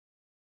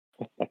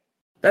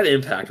 That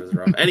impact was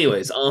rough.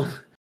 Anyways,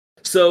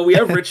 so we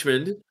have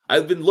Richmond.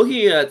 I've been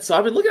looking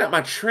at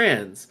my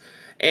trans,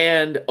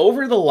 and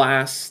over the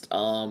last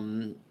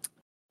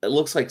it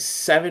looks like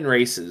 7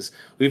 races,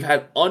 we've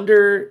had 5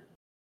 or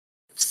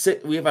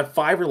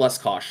less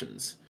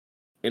cautions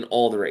in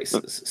all the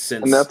races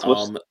since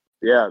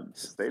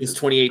since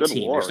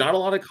 2018. There's not a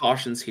lot of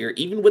cautions here.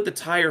 Even with the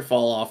tire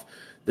fall off,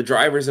 the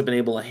drivers have been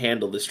able to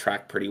handle this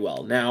track pretty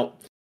well. Now,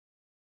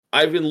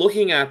 I've been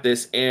looking at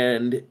this,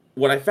 and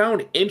what I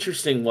found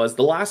interesting was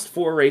the last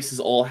 4 races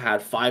all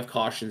had 5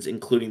 cautions,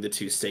 including the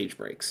 2 stage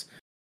breaks.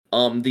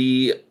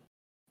 The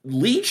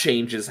lead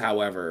changes,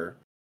 however,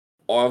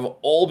 have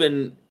all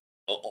been,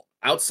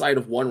 outside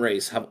of 1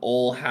 race, have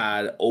all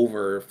had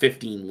over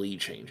 15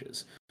 lead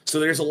changes. So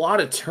there's a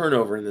lot of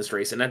turnover in this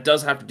race, and that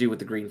does have to do with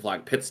the green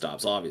flag pit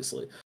stops,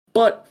 obviously.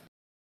 But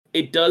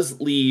it does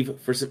leave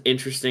for some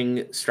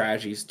interesting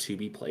strategies to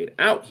be played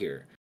out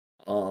here.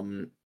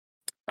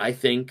 I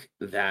think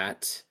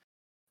that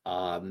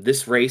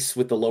this race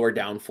with the lower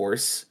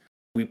downforce,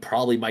 we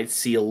probably might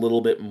see a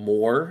little bit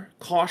more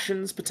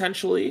cautions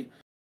potentially.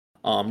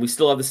 We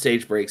still have the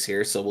stage breaks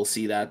here, so we'll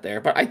see that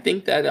there. But I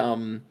think that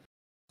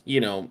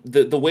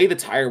the way the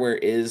tire wear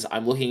is,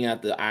 I'm looking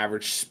at the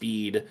average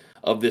speed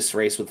of this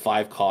race with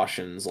 5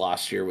 cautions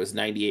last year was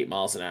 98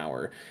 miles an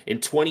hour.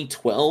 In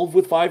 2012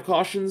 with 5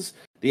 cautions,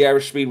 the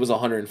average speed was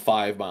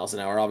 105 miles an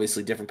hour.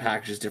 Obviously different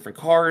packages, different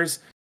cars,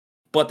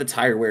 but the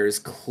tire wear is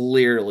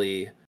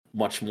clearly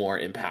much more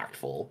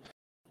impactful.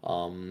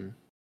 I'm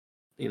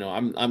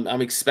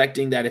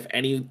expecting that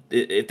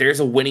if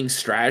there's a winning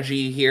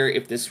strategy here,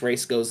 if this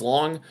race goes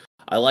long,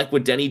 I like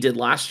what Denny did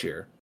last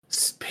year.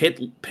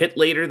 Pit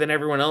later than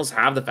everyone else,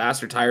 have the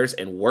faster tires,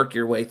 and work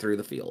your way through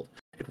the field.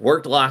 It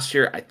worked last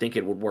year. I think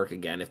it would work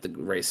again if the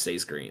race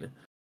stays green.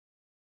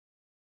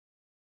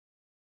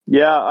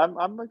 Yeah,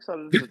 I'm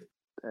excited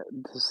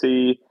to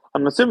see.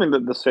 I'm assuming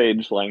that the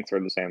stage lengths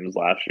are the same as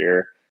last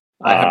year.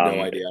 I have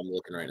no idea. I'm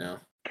looking right now.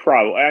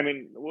 Probably. I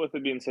mean, with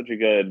it being such a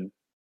good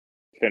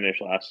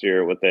finish last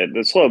year with it,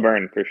 the slow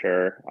burn for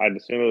sure. I'd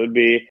assume it would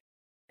be.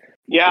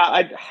 Yeah,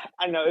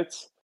 I know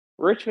it's.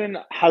 Richmond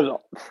has,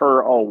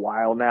 for a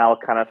while now,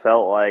 kind of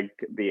felt like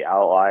the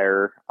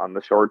outlier on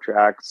the short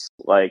tracks.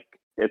 Like,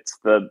 it's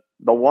the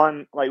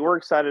one, like, we're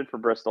excited for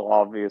Bristol,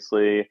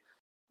 obviously.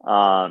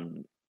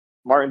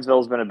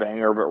 Martinsville's been a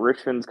banger, but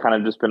Richmond's kind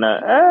of just been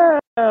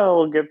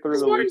we'll get through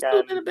the weekend.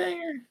 Martinsville been a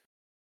banger?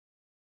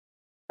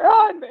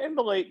 In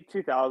the late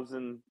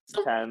 2010s,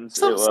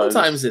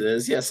 sometimes it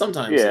is. Yeah,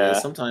 sometimes it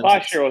is. Sometimes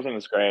last year wasn't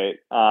as great.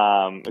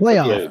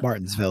 Playoff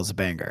Martinsville's a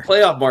banger.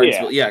 Playoff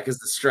Martinsville, yeah, because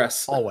the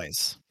stress.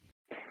 Always.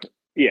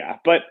 Yeah,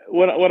 but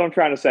what I'm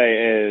trying to say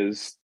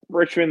is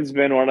Richmond's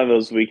been one of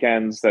those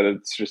weekends that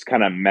it's just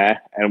kind of meh,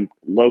 and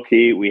low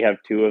key we have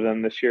 2 of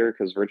them this year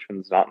because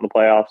Richmond's not in the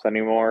playoffs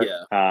anymore.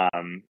 Yeah.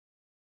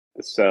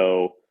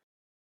 So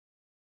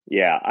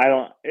yeah,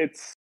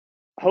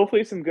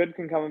 hopefully some good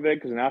can come of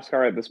it, because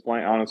NASCAR at this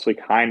point honestly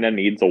kind of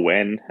needs a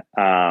win,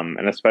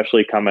 and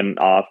especially coming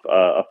off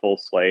a full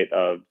slate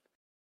of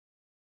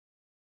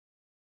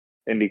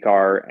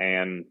IndyCar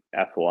and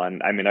F1.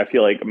 I mean, I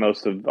feel like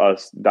most of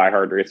us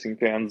diehard racing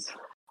fans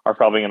are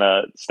probably going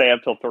to stay up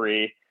till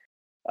 3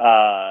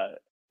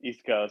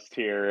 East Coast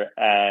here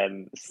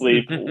and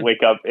sleep,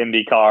 wake up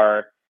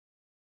IndyCar,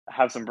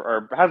 have some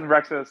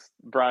breakfast,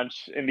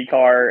 brunch,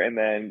 IndyCar, and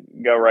then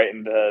go right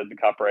into the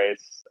Cup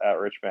race at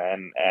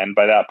Richmond. And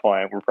by that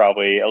point, we're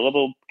probably a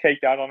little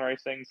caked out on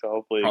racing, so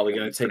hopefully probably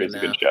going to take a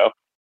good show.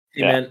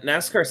 Hey, man,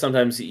 NASCAR,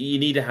 sometimes you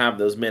need to have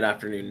those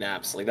mid-afternoon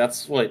naps. Like,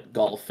 that's what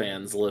golf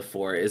fans live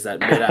for, is that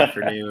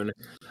mid-afternoon.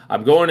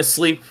 I'm going to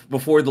sleep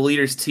before the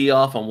leaders tee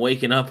off. I'm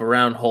waking up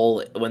around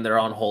when they're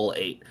on hole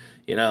 8.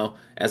 You know,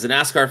 as a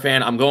NASCAR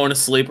fan, I'm going to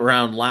sleep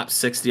around lap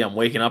 60. I'm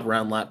waking up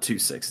around lap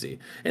 260.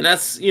 And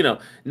that's,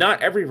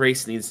 not every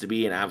race needs to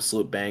be an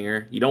absolute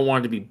banger. You don't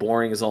want it to be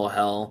boring as all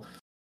hell.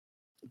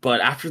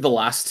 But after the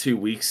last 2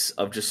 weeks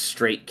of just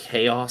straight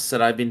chaos that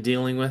I've been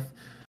dealing with,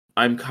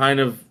 I'm kind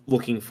of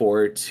looking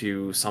forward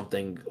to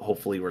something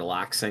hopefully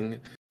relaxing.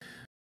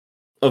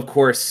 Of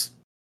course,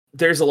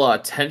 there's a lot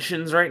of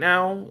tensions right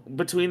now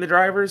between the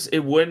drivers. It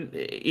wouldn't,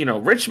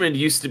 Richmond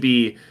used to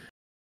be,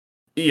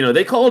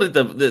 they called it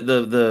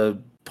the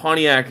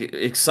Pontiac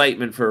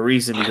excitement for a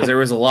reason, because there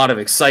was a lot of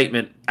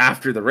excitement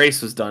after the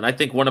race was done. I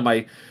think one of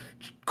my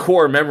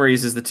core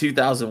memories is the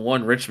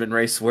 2001 Richmond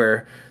race,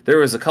 where there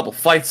was a couple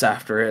fights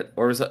after it,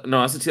 or it was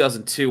the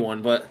 2002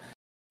 one, but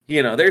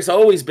there's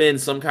always been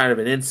some kind of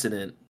an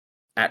incident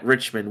at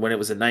Richmond when it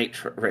was a night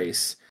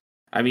race.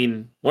 I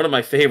mean, one of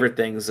my favorite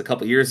things a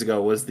couple years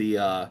ago was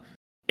the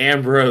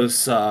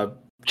Ambrose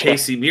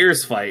Casey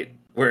Mears fight,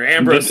 where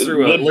Ambrose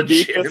threw a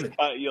legitimate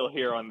cut you'll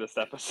hear on this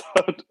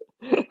episode.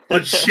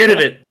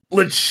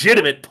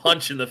 legitimate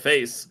punch in the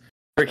face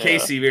for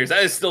Casey Mears.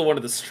 That is still one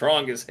of the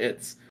strongest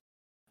hits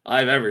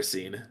I've ever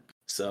seen.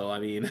 So, I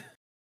mean,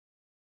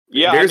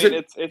 yeah,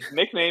 its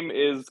nickname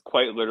is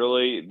quite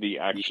literally the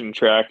action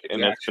track,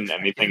 and it's been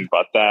anything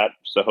but that.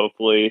 So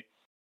hopefully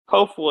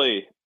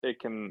it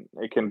can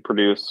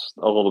produce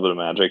a little bit of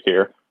magic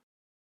here.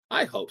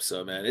 I hope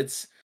so, man.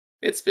 It's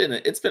been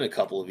a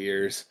couple of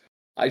years.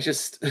 I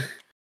just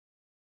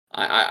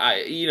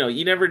I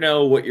you never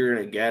know what you're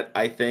gonna get.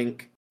 I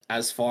think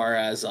as far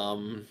as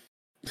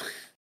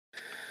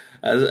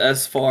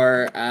as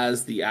far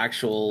as the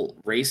actual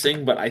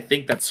racing, but I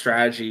think that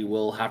strategy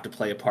will have to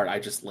play a part. I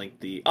just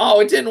linked it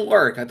didn't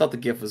work. I thought the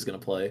GIF was gonna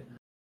play.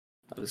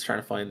 I was trying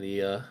to find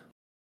the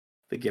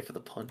GIF of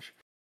the punch.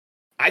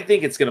 I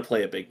think it's gonna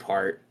play a big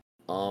part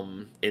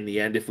in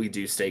the end if we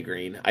do stay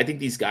green. I think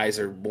these guys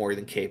are more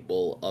than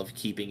capable of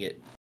keeping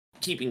it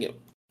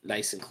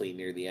nice and clean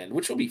near the end,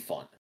 which will be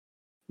fun.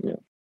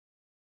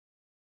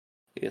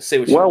 Yeah, say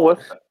what you want.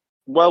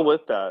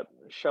 With that,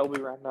 shall we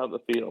round out the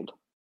field?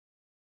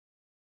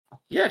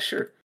 Yeah,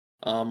 sure.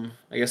 I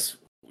guess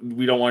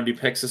we don't want to do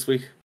picks this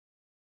week.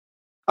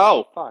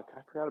 Oh, fuck.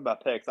 I forgot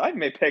about picks. I've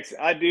made picks.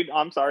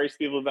 I'm sorry,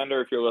 Steve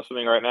Lavender, if you're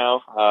listening right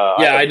now.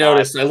 I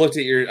noticed. I looked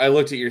at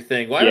your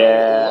thing.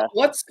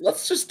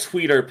 Let's just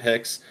tweet our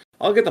picks.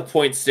 I'll get the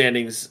point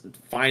standings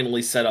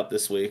finally set up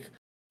this week.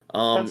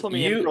 Pencil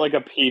me in for like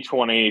a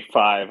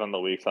P25 on the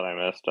weeks that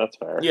I missed. That's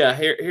fair. Yeah,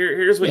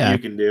 here's what you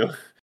can do.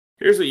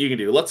 Here's what you can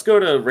do. Let's go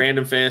to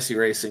Random Fantasy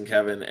Racing,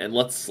 Kevin, and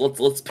let's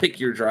pick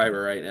your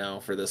driver right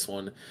now for this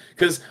one.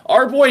 Because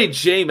our boy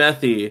Jay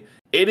Methy,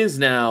 it is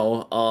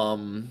now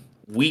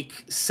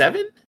week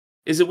 7?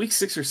 Is it week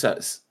 6 or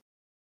 7?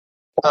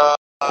 I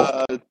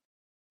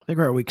think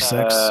we're at week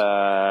 6.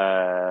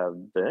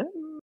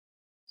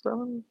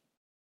 7?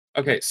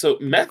 Okay, so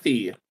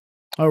Methy.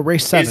 Oh,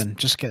 race 7.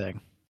 Just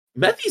kidding.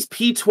 Methy's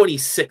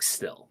P26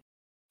 still.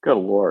 Good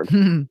Lord.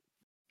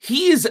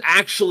 He is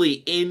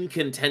actually in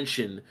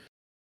contention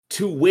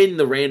to win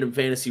the Random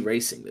Fantasy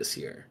Racing this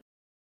year.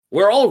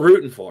 We're all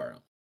rooting for him.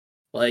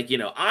 Like,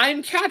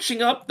 I'm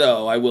catching up,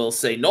 though, I will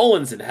say.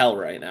 Nolan's in hell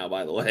right now,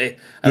 by the way.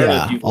 I don't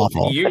know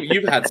if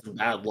you've had some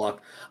bad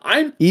luck.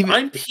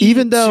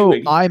 Even though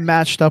I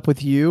matched up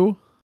with you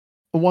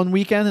one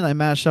weekend and I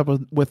matched up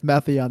with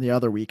Methy on the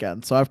other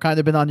weekend. So I've kind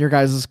of been on your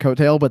guys'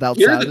 coattail, but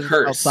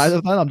outside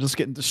of that, I'm just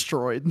getting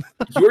destroyed.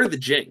 You're the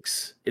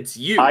jinx. It's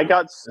you. I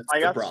got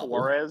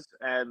Suarez,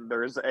 and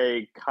there's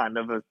a kind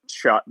of a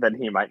shot that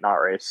he might not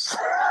race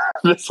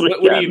this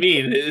weekend. What do you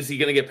mean? Is he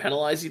going to get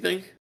penalized, you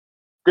think?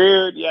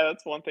 Dude, yeah,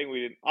 that's one thing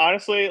we didn't.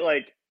 Honestly,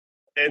 I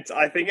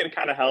think it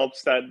kind of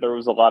helps that there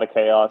was a lot of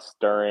chaos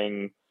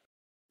during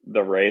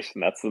the race,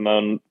 and that's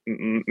the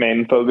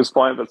main focus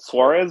point. But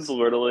Suarez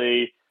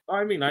literally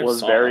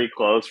was very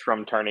close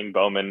from turning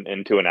Bowman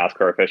into a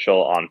NASCAR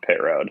official on pit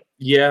road.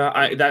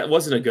 Yeah, that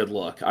wasn't a good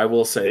look. I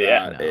will say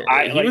that. No.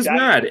 He was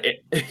mad.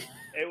 It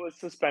was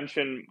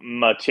suspension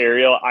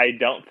material. I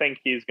don't think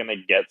he's going to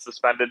get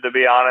suspended, to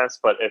be honest.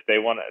 But if they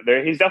want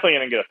to, he's definitely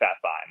going to get a fat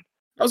fine.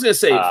 I was going to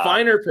say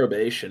finer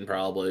probation,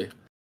 probably.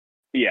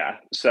 Yeah.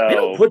 So they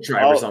don't put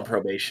drivers on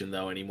probation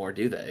though anymore,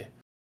 do they?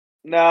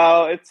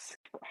 No, it's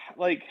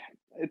like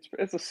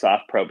it's a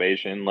soft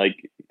probation.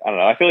 Like I don't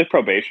know. I feel like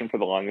probation for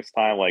the longest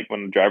time, like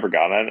when the driver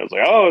got in, it was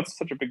like, oh, it's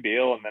such a big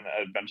deal, and then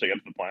it eventually got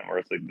to the point where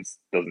it's like, this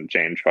doesn't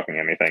change fucking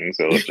anything,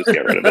 so let's just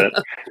get rid of it.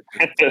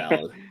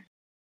 Valid.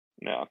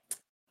 No.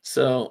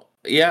 So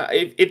yeah,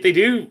 if they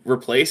do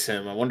replace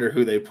him, I wonder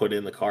who they put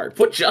in the car.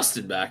 Put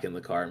Justin back in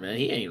the car, man.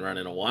 He ain't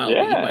running a while,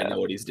 but he might know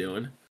what he's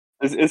doing.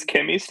 Is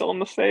Kimmy still in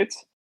the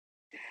States?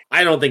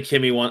 I don't think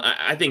Kimmy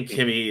I think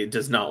Kimmy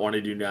does not want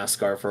to do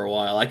NASCAR for a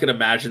while. I could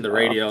imagine the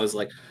radio is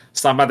like,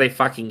 somebody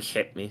fucking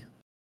hit me.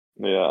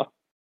 Yeah.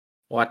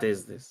 What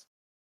is this?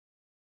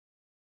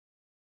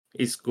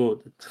 He's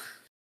good.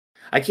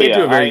 I can't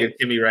do a very good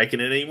Kimi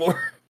Räikkönen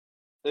anymore.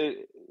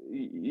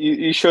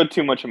 You showed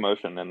too much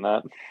emotion in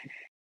that.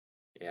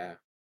 Yeah.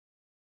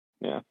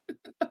 Yeah.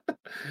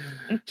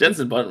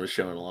 Jenson Button was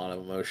showing a lot of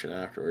emotion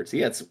afterwards. He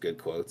had some good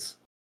quotes.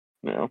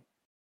 Yeah.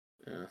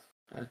 Yeah.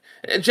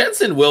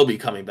 Jenson will be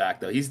coming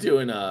back though. He's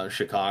doing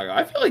Chicago.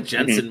 I feel like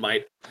Jenson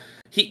might.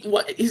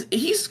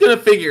 He's gonna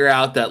figure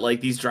out that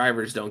like these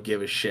drivers don't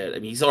give a shit. I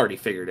mean, he's already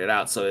figured it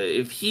out. So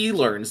if he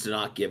learns to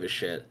not give a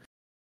shit,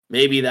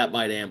 maybe that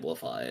might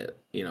amplify it.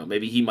 You know,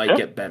 maybe he might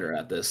get better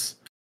at this.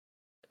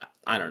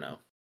 I don't know.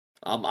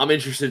 I'm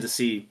interested to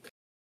see.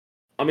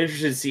 I'm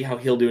interested to see how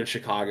he'll do in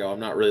Chicago. I'm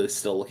not really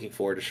still looking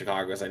forward to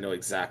Chicago because I know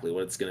exactly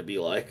what it's going to be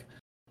like.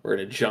 We're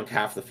going to junk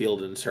half the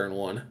field in turn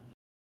one.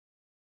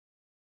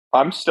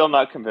 I'm still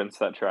not convinced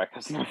that track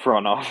has enough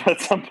runoff at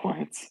some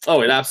points.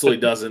 Oh, it absolutely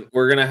doesn't.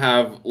 We're going to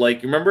have,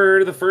 like,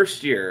 remember the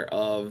first year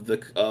of the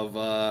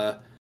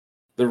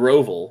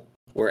Roval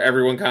where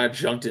everyone kind of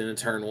junked in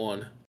turn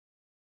one?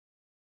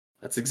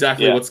 That's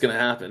exactly what's going to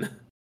happen.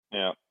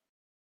 Yeah.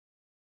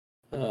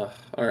 All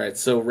right,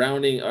 so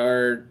rounding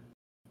our...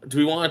 Do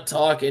we want to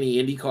talk any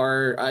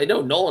IndyCar? I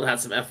know Nolan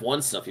had some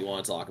F1 stuff you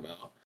want to talk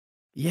about.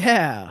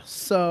 Yeah,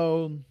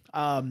 so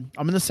I'm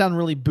going to sound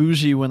really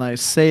bougie when I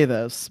say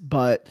this,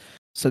 but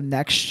so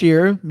next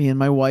year, me and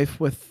my wife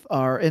with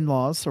our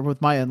in-laws, or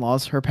with my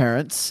in-laws, her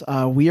parents,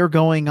 we are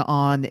going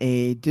on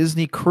a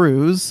Disney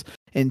cruise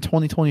in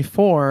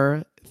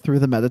 2024 through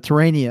the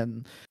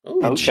Mediterranean. Ooh,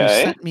 and she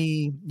sent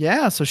me,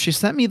 so she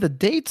sent me the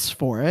dates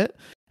for it.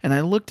 And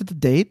I looked at the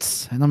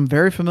dates, and I'm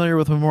very familiar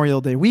with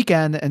Memorial Day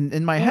weekend. And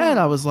in my head,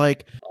 I was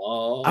like,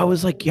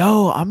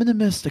 yo, I'm gonna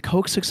miss the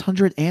Coke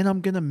 600, and I'm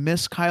gonna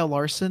miss Kyle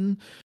Larson,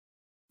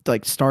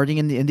 like starting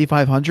in the Indy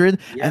 500.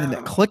 Yeah. And then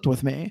it clicked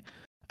with me,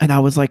 and I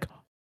was like,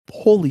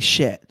 holy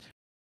shit,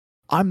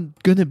 I'm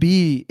gonna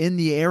be in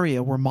the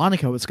area where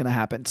Monaco is gonna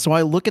happen. So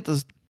I look at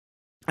this.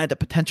 At the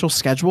potential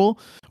schedule,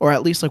 or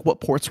at least like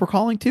what ports we're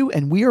calling to,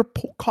 and we are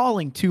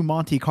calling to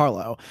Monte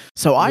Carlo.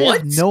 So I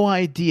have no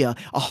idea,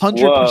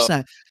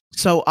 100%.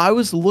 So I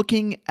was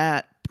looking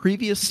at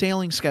previous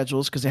sailing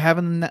schedules because they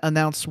haven't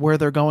announced where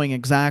they're going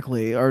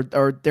exactly, or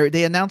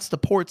they announced the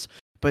ports,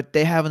 but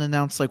they haven't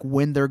announced like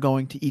when they're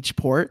going to each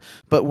port.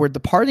 But we're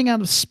departing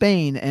out of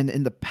Spain, and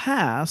in the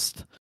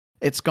past,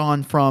 it's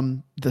gone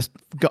from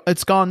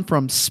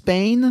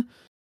Spain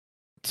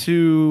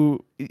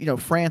to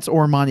France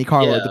or Monte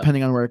Carlo,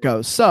 depending on where it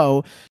goes.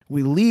 So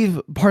we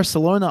leave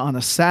Barcelona on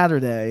a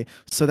Saturday,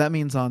 so that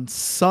means on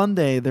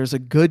Sunday there's a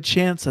good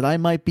chance that I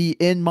might be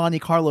in Monte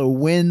Carlo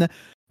when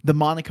the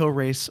Monaco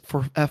race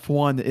for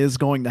F1 is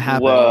going to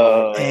happen.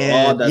 Whoa.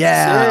 And that's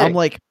sick. I'm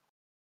like,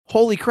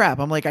 holy crap.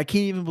 I'm like, I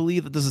can't even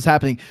believe that this is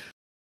happening.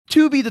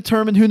 To be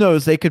determined, who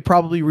knows? They could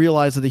probably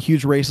realize that a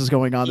huge race is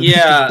going on.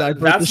 Yeah,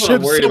 that's what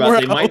I'm worried about.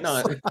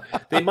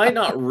 They might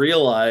not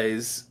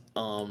realize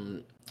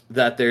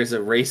that there's a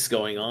race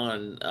going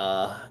on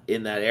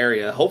in that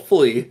area.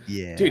 Hopefully,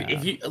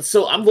 dude.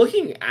 So I'm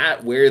looking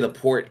at where the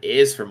port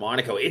is for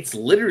Monaco. It's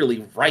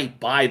literally right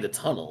by the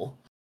tunnel.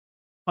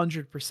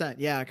 100%,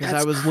 yeah. Because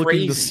I was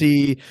looking to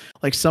see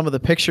like some of the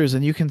pictures,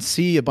 and you can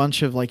see a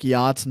bunch of like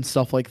yachts and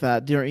stuff like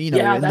that. In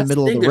the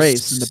middle of the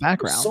race in the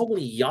background. So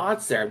many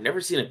yachts there. I've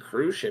never seen a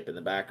cruise ship in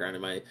the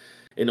background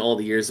in all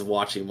the years of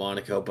watching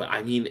Monaco. But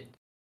I mean,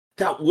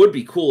 that would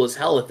be cool as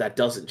hell if that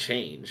doesn't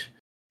change.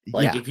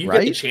 Like if you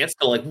get the chance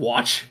to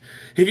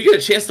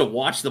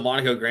watch the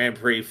Monaco Grand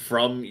Prix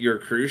from your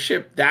cruise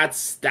ship,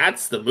 that's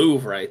the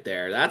move right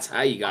there. That's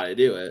how you got to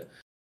do it.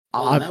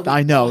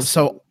 I know. Awesome.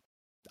 So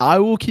I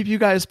will keep you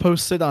guys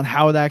posted on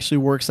how it actually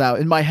works out.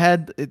 In my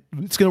head,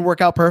 it's going to work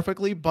out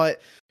perfectly,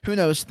 but who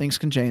knows? Things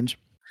can change.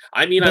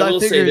 I mean, I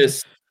will say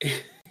this: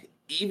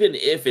 even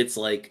if it's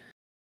like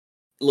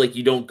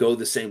you don't go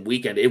the same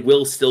weekend, it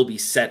will still be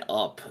set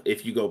up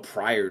if you go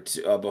prior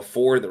to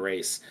before the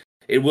race.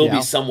 It will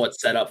be somewhat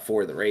set up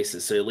for the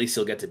races, so at least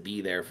you'll get to be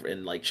there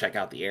and check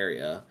out the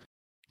area.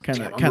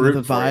 Kind of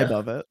the vibe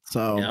of it.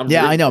 So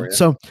I know.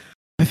 So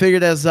I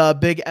figured as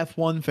big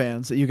F1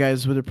 fans that you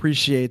guys would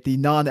appreciate the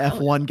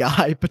non-F1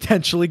 guy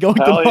potentially going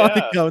to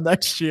Monaco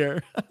next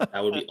year.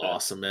 That would be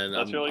awesome, man.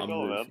 That's really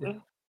cool,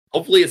 man.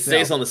 Hopefully it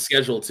stays on the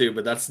schedule too,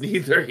 but that's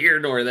neither here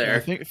nor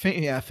there.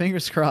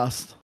 Fingers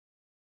crossed.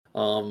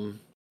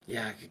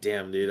 Yeah,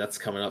 damn, dude, that's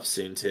coming up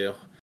soon too.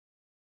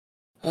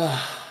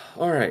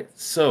 All right,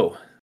 so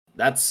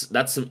That's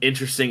some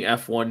interesting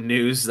F1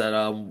 news that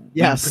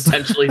Yes. we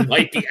potentially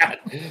might be at.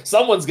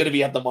 Someone's going to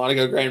be at the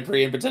Monaco Grand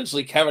Prix, and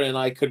potentially Kevin and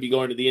I could be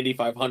going to the Indy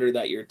 500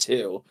 that year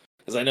too.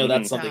 Because I know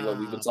that's something that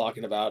we've been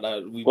talking about.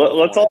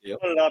 Let's all put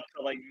it up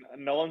to like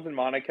Nolan's in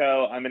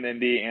Monaco, I'm in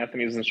Indy,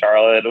 Anthony's in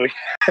Charlotte.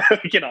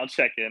 We can all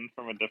check in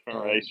from a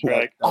different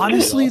racetrack.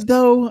 Honestly,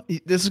 though,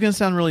 this is gonna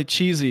sound really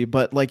cheesy,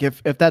 but like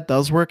if that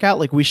does work out,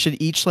 like we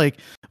should each like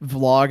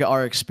vlog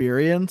our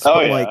experience,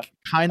 but like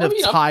kind of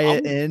tie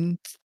it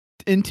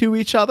into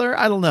each other.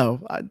 I don't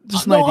know,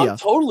 just an idea. I'm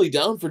totally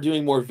down for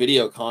doing more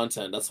video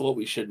content. That's what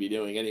we should be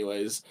doing,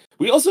 anyways.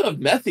 We also have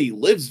Methy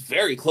lives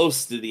very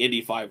close to the Indy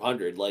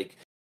 500. Like.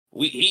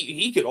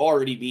 He could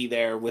already be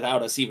there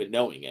without us even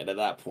knowing it at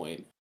that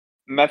point.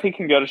 Methy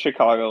can go to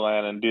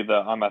Chicagoland and do the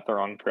I'm at the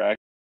wrong track.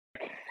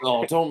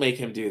 Oh, don't make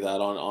him do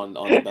that on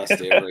the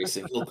best day of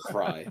racing. He'll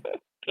cry.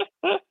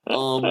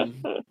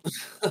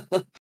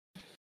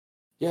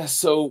 Yeah,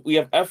 so we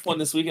have F1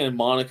 this weekend in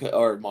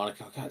Monaco.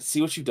 God, see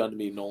what you've done to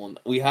me, Nolan.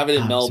 We have it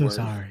in Melbourne. So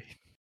sorry.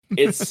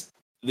 It's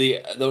the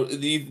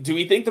do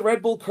we think the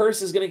Red Bull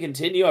curse is going to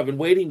continue? I've been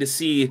waiting to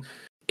see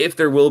if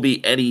there will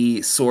be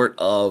any sort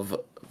of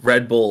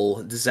Red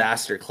Bull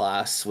disaster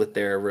class with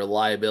their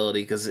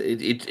reliability, because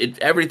it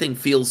everything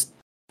feels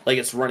like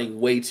it's running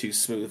way too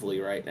smoothly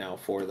right now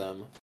for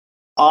them.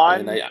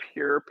 On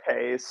pure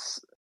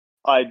pace,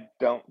 I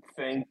don't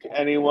think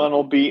anyone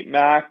will beat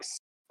Max.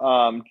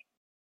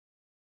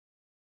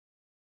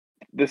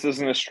 This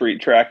isn't a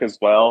street track as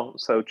well,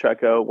 so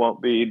Checo won't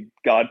be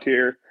god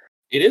tier.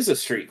 It is a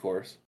street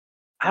course.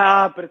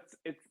 But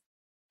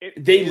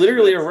they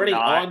literally are running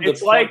on the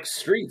park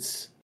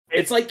streets.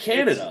 It's like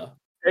Canada.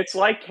 It's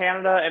like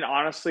Canada and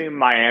honestly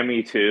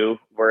Miami too,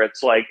 where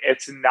it's like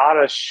it's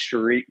not a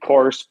street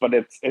course, but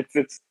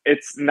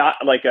it's not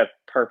like a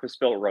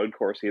purpose-built road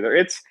course either.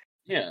 It's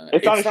not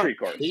a street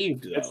course.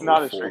 It's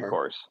not a street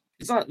course.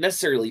 It's not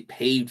necessarily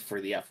paved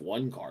for the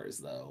F1 cars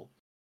though.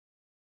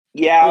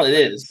 Yeah, well, it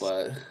is,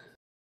 but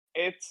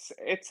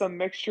it's a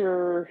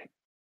mixture.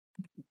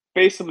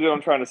 Basically, what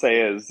I'm trying to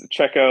say is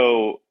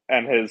Checo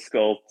and his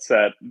skill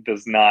set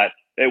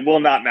will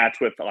not match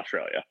with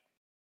Australia.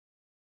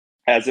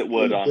 As it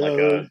would on like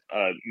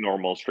a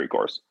normal street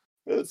course.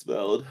 That's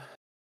valid.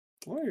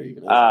 Why are you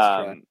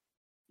gonna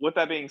with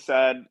that being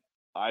said,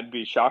 I'd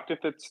be shocked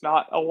if it's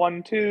not a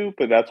 1-2,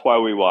 but that's why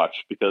we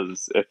watch,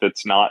 because if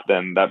it's not,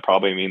 then that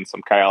probably means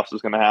some chaos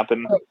is going to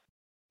happen.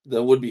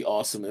 That would be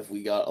awesome if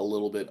we got a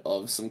little bit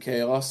of some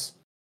chaos,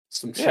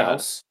 some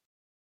chouse,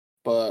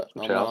 but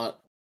I'm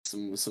not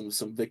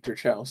some Victor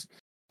Chouse.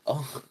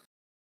 Oh.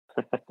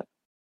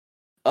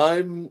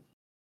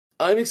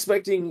 I'm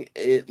expecting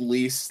at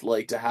least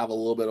like to have a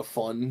little bit of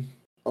fun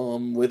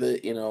with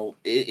it. You know,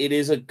 it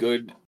is a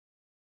good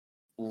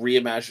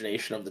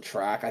reimagination of the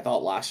track. I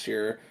thought last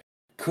year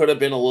could have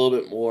been a little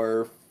bit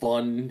more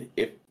fun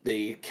if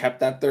they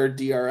kept that third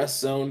DRS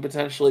zone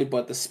potentially,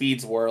 but the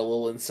speeds were a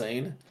little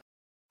insane.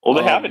 Well,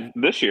 they have it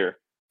this year.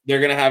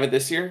 They're gonna have it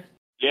this year?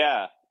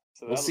 Yeah.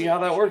 So we'll see how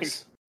that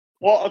works.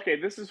 Well, okay,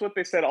 this is what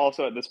they said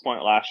also at this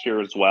point last year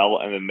as well,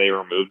 and then they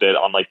removed it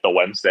on like the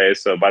Wednesday,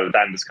 so by the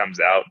time this comes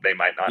out, they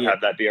might not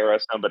have that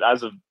DRS zone, but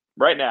as of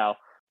right now,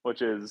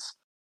 which is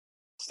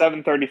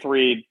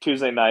 7:33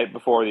 Tuesday night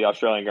before the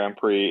Australian Grand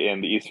Prix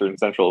in the Eastern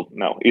time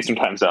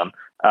zone,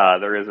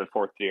 there is a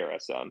fourth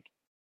DRS zone.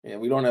 Yeah,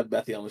 we don't have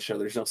Bethy on the show.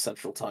 There's no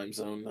Central Time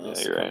Zone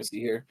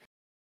supremacy here.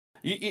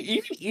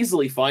 You can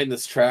easily find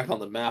this track on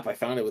the map. I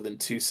found it within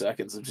 2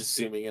 seconds of just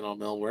zooming in on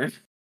Melbourne.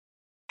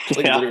 It's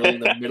like literally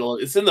in the middle.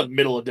 It's in the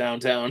middle of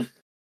downtown.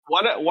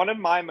 One of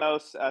my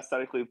most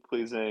aesthetically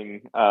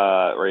pleasing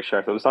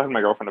racetracks. I was talking to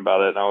my girlfriend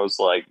about it, and I was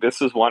like,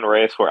 "This is one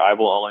race where I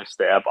will only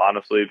stay up,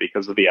 honestly,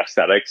 because of the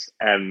aesthetics."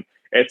 And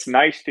it's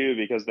nice too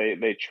because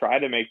they try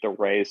to make the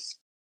race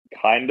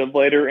kind of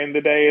later in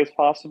the day as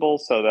possible,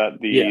 so that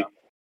the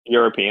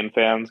European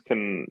fans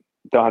don't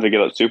have to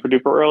get up super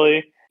duper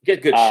early.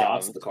 Get good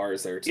shots of the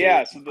cars there too.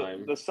 Yeah, so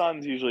the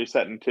sun's usually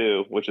setting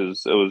too, it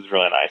was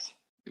really nice.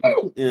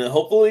 Yeah,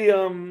 hopefully.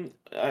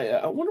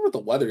 I wonder what the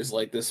weather's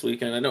like this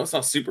weekend. I know it's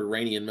not super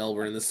rainy in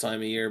Melbourne this time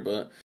of year,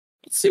 but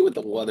let's see what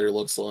the weather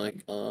looks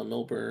like.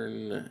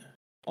 Melbourne,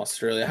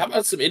 Australia. How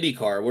about some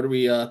IndyCar? What are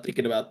we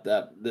thinking about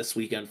that this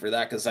weekend for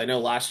that? Because I know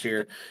last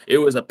year it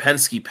was a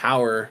Penske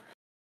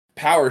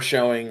power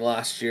showing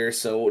last year.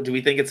 So do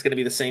we think it's going to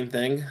be the same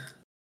thing?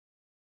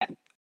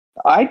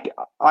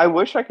 I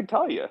wish I could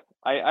tell you.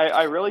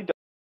 I really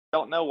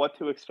don't know what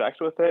to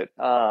expect with it.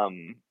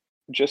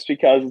 Just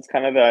because it's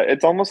kind of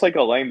it's almost like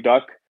a lame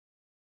duck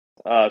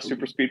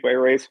super speedway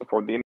race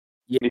before the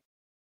Indy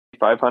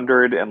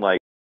 500, and like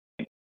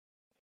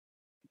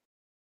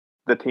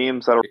the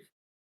teams that are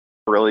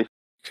really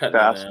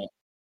fast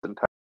in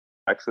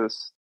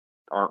Texas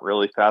aren't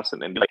really fast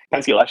in Indy. Like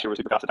Penske last year was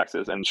super fast in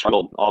Texas and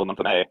struggled all the month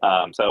of May.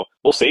 So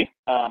we'll see.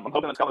 I'm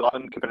hoping that Scott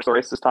McLaughlin can finish the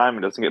race this time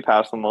and doesn't get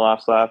passed on the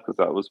last lap, because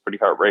that was pretty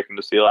heartbreaking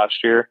to see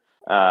last year.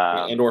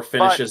 And/or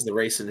finishes the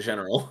race in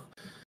general.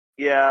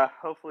 Yeah,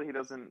 hopefully he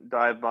doesn't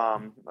dive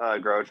bomb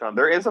Grosjean.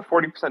 There is a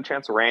 40%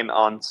 chance of rain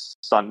on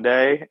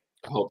Sunday.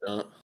 I hope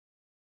not.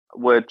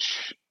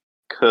 which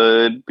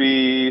could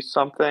be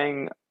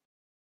something.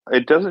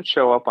 It doesn't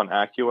show up on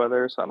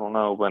AccuWeather, so I don't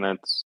know when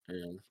it's.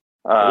 Yeah.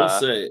 I will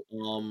say,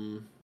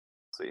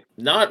 let's see.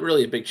 not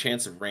really a big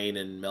chance of rain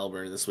in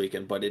Melbourne this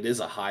weekend, but it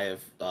is a high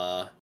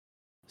of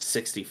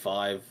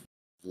 65,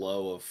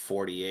 low of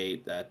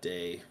 48 that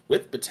day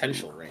with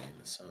potential rain.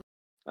 So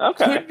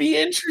Okay, could be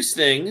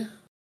interesting.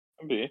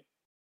 could be.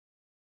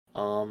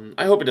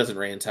 I hope it doesn't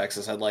rain in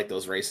Texas. I'd like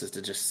those races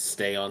to just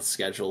stay on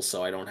schedule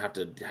so I don't have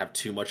to have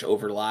too much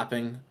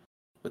overlapping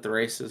with the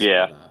races.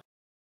 Yeah. But,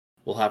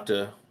 we'll have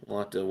to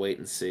wait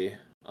and see.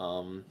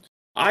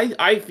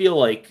 I feel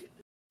like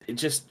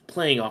just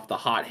playing off the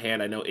hot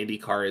hand. I know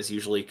IndyCar is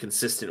usually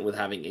consistent with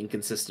having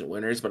inconsistent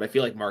winners, but I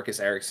feel like Marcus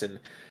Ericsson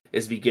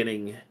is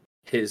beginning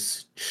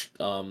his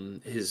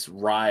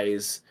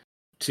rise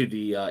to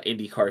the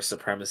IndyCar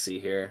supremacy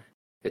here.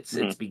 It's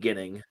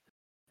beginning.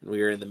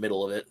 We are in the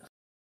middle of it,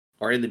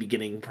 or in the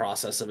beginning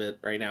process of it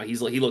right now. He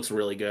looks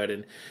really good,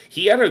 and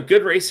he had a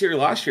good race here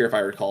last year, if I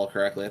recall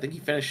correctly. I think he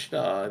finished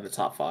in the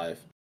top 5.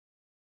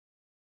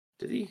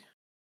 Did he?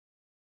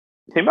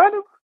 He might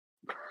have.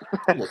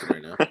 I'm looking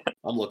right now.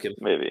 I'm looking.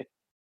 Maybe.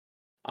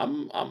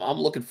 I'm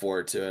looking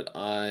forward to it.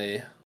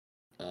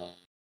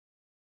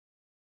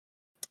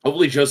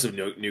 Hopefully Joseph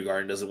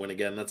Newgarden doesn't win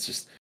again. That's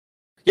just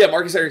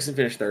Marcus Ericsson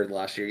finished 3rd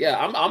last year. Yeah,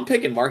 I'm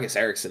picking Marcus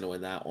Ericsson to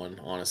win that one.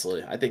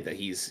 Honestly, I think that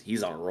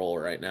he's on a roll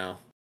right now.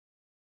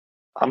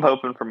 I'm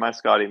hoping for my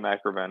Scotty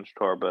Mac revenge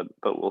tour, but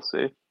we'll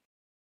see.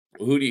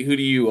 Who do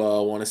you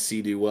want to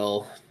see do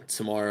well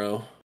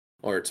tomorrow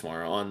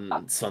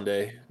on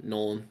Sunday,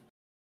 Nolan?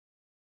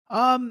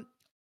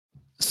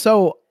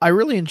 So I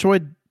really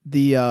enjoyed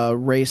the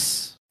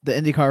race, the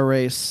IndyCar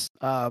race,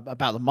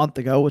 about a month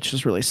ago, which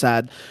is really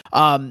sad.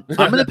 I'm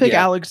gonna pick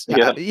Alex.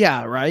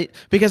 Yeah, right.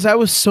 Because that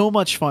was so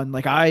much fun.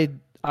 Like I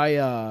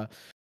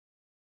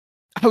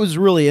was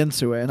really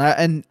into it,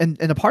 and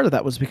a part of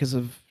that was because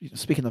of,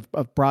 speaking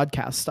of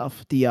broadcast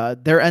stuff,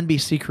 their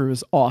NBC crew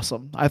is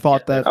awesome. I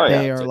thought that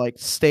they are like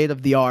state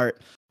of the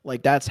art.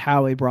 Like that's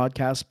how a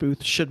broadcast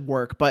booth should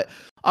work. But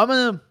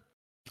I'm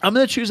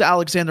gonna choose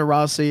Alexander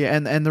Rossi,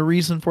 and the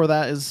reason for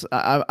that is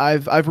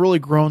I've really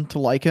grown to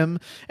like him,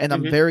 and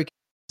I'm very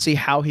curious to see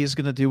how he's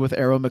gonna do with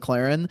Arrow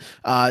McLaren.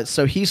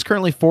 So he's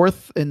currently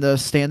 4th in the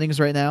standings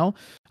right now,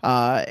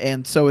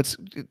 and so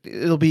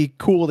it'll be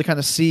cool to kind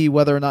of see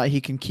whether or not he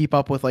can keep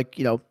up with, like,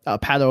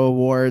 Pato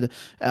Award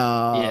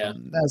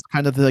as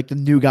kind of the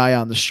new guy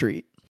on the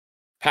street.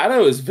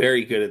 Pato is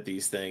very good at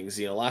these things.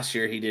 Last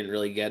year he didn't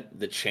really get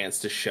the chance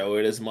to show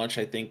it as much,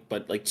 I think,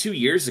 but like 2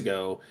 years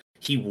ago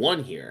he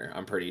won here,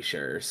 I'm pretty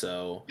sure.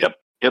 So Yep.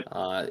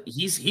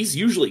 He's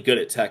usually good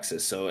at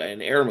Texas. So,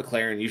 and Arrow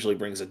McLaren usually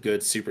brings a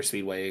good super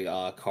speedway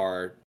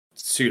car,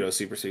 pseudo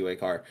super speedway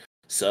car.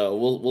 So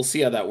we'll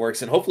see how that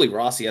works, and hopefully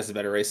Rossi has a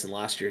better race than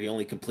last year. He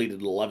only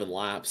completed 11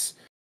 laps,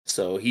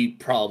 so he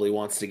probably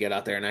wants to get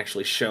out there and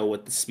actually show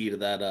what the speed of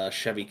that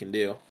Chevy can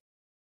do.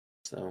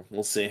 So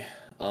we'll see.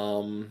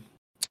 So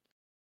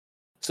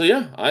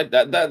yeah,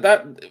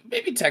 that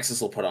maybe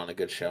Texas will put on a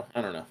good show.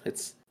 I don't know.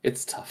 It's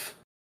tough.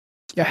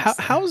 Yeah,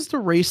 how's the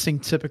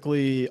racing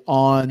typically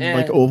on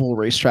like oval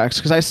racetracks?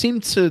 Because I seem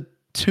to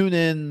tune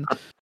in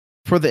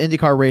for the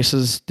IndyCar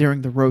races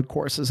during the road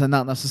courses and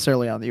not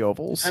necessarily on the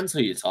ovals. Depends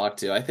who you talk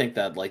to. I think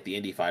that like the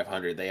Indy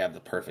 500, they have the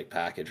perfect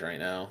package right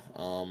now.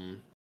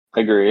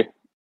 Agree.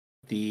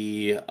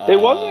 It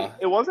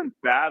wasn't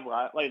bad.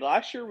 Like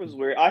last year was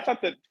weird. I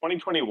thought that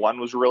 2021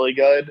 was really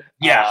good.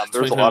 Yeah,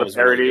 there was a lot of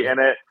parity in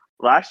it.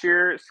 Last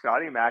year,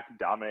 Scotty Mac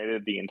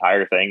dominated the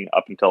entire thing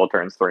up until it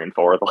turns 3 and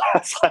 4 the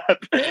last lap.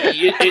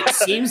 It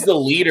seems the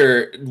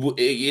leader.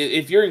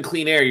 If you're in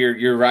clean air,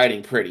 you're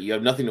riding pretty. You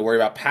have nothing to worry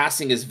about.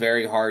 Passing is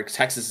very hard.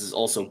 Texas is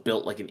also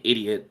built like an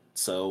idiot,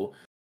 so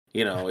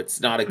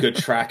it's not a good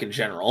track in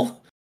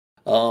general.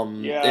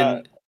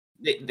 And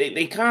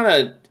they kind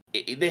of.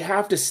 They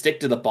have to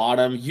stick to the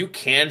bottom. You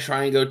can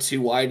try and go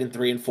too wide in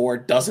 3 and 4.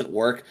 It doesn't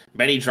work.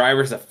 Many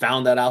drivers have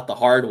found that out the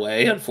hard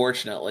way,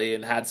 unfortunately,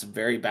 and had some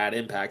very bad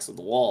impacts with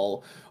the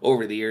wall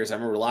over the years. I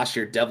remember last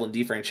year, Devlin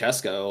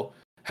DeFrancesco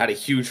had a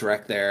huge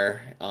wreck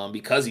there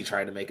because he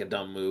tried to make a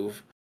dumb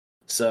move.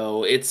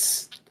 So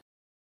it's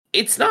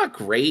not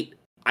great.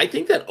 I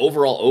think that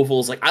overall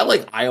ovals, like I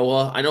like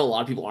Iowa. I know a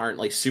lot of people aren't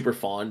like super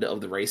fond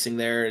of the racing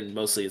there, and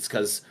mostly it's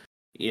because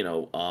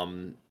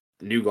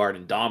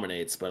Newgarden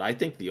dominates, but I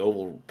think the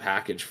oval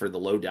package for the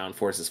low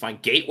downforce is fine.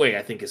 Gateway,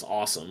 I think, is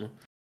awesome.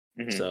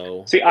 Mm-hmm.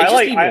 So see,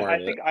 I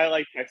think I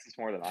like Texas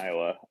more than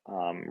Iowa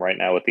right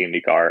now with the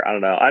IndyCar. I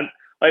don't know. I'm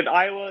like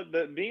Iowa.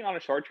 Being on a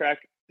short track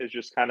is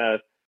just kind of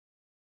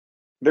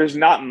there's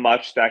not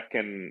much that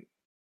can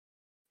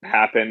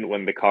happen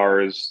when the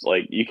car is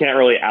like you can't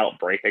really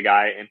outbrake a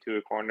guy into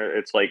a corner.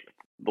 It's like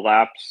the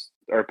laps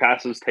or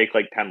passes take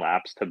like 10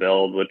 laps to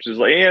build, which is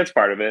like it's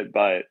part of it,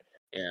 but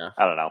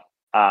I don't know.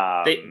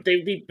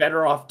 They'd be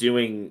better off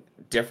doing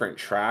different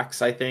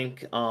tracks, I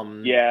think. In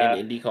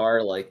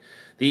IndyCar, like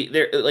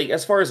they're like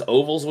as far as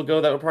ovals would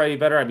go, that would probably be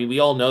better. I mean, we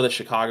all know that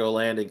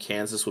Chicagoland and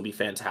Kansas would be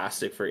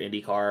fantastic for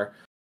IndyCar.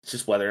 It's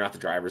just whether or not the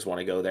drivers want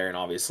to go there, and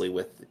obviously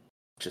with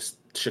just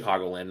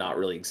Chicagoland not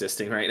really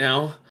existing right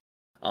now.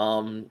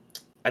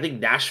 I think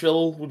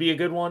Nashville would be a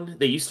good one.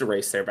 They used to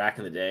race there back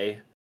in the day.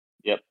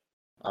 Yep.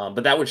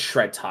 But that would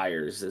shred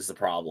tires is the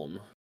problem.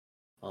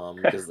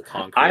 Because of the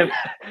concrete.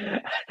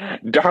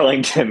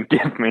 Darlington,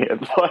 give me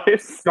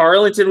advice.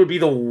 Darlington would be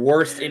the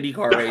worst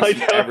IndyCar race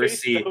you've ever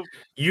seen. So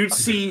You'd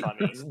see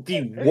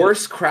the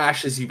worst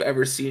crashes you've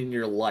ever seen in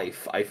your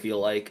life. I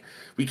feel like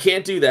we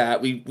can't do that.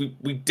 We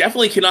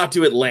definitely cannot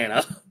do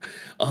Atlanta.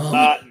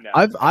 No.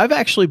 I've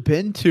actually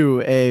been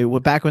to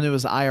back when it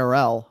was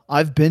IRL.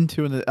 I've been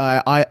to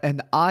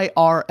an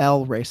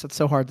IRL race. That's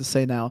so hard to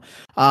say now.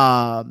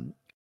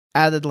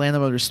 At Atlanta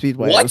Motor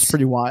Speedway. What? It was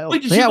pretty wild.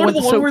 Wait, did you go to the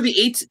one where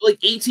the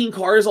 18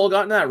 cars all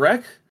got in that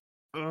wreck?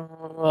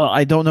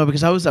 I don't know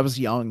because I was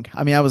young.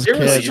 I mean, I was a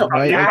kid.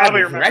 Right?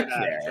 Probably remember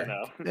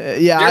that. So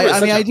Yeah,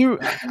 I mean, I do.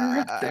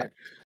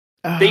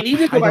 They need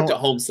to go back to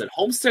Homestead.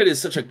 Homestead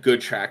is such a good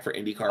track for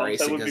IndyCar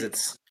racing because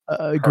it's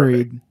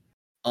agreed.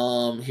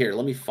 Here,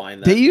 let me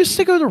find that. They used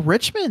to go to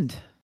Richmond.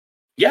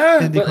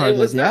 Yeah, IndyCar but it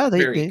was not they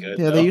very good.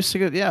 Yeah, they used to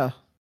go. Yeah.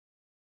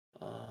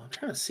 I'm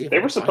trying to see. If they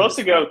were supposed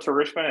to go to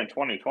Richmond in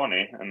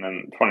 2020, and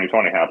then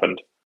 2020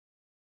 happened.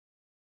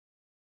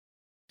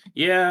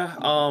 Yeah.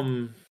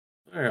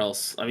 Where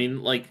else? I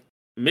mean, like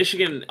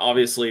Michigan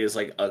obviously is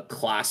like a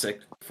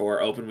classic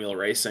for open wheel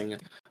racing.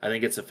 I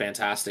think it's a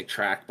fantastic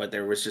track, but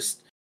there's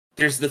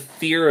the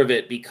fear of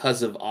it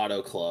because of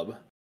Auto Club,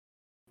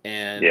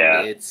 and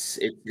it's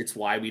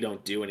why we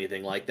don't do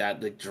anything like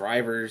that. The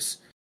drivers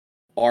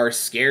are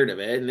scared of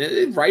it,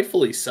 and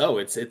rightfully so.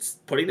 It's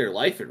putting their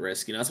life at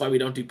risk. That's why we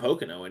don't do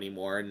Pocono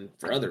anymore, and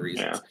for other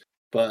reasons. Yeah.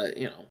 But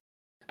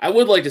I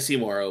would like to see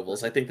more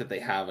ovals. I think that they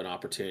have an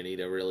opportunity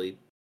to really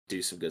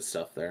do some good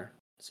stuff there.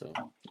 So,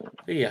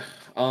 yeah.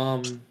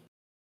 Want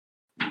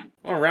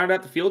to round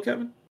out the field,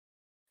 Kevin?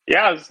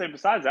 Yeah, I was gonna say.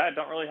 Besides that, I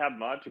don't really have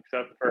much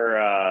except for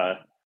I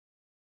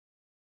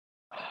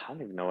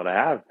don't even know what I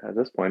have at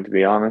this point, to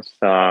be honest.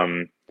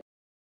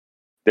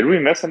 Did we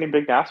miss any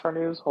big NASCAR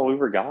news while we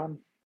were gone?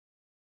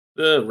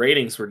 The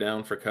ratings were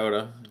down for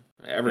COTA.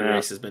 Every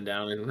race has been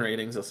down in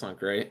ratings. That's not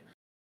great.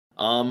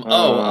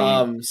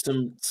 Some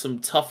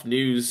tough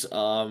news.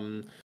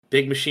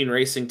 Big Machine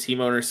Racing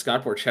team owner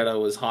Scott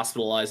Borchetta was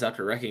hospitalized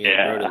after wrecking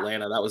at Road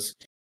Atlanta. That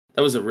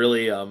was a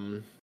really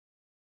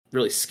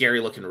really scary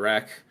looking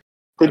wreck.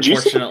 Did you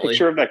see the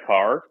picture of that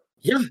car?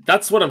 Yeah,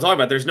 that's what I'm talking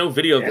about. There's no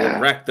video of the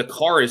wreck. The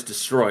car is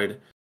destroyed.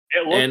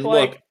 It looked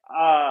like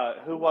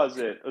who was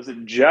it? Was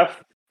it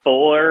Jeff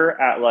Fuller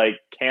at like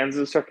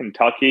Kansas or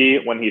Kentucky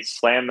when he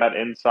slammed that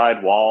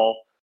inside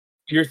wall?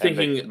 You're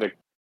thinking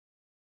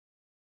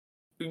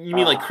you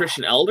mean like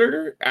Christian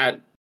Elder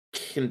at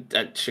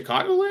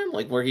Chicagoland,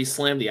 like where he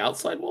slammed the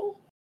outside wall?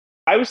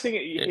 I was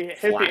thinking he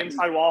hit the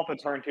inside wall of a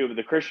turn 2, but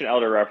the Christian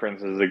Elder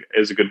reference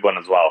is a good one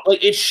as well.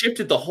 Like it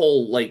shifted the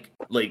whole like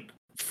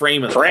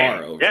frame of the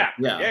car over.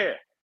 Yeah.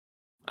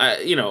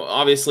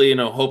 Obviously,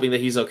 hoping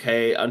that he's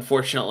okay.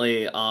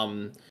 Unfortunately,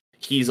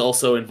 he's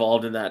also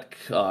involved in that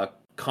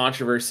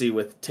controversy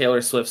with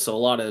Taylor Swift. So a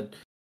lot of,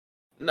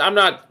 I'm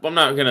not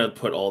gonna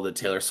put all the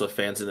Taylor Swift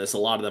fans in this. A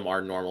lot of them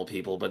are normal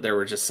people, but there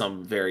were just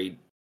some very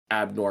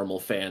abnormal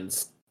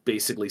fans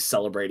basically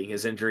celebrating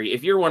his injury.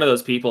 If you're one of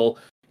those people,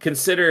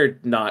 consider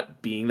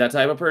not being that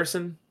type of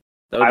person.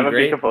 I'm gonna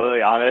be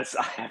completely honest.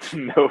 I have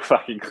no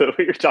fucking clue what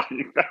you're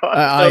talking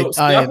about.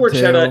 Scott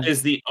Borchetta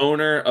is the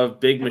owner of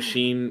Big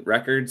Machine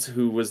Records,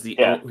 who was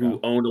who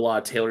owned a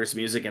lot of Taylor's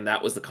music, and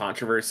that was the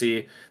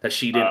controversy that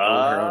she didn't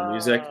own her own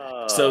music.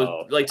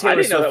 So, like,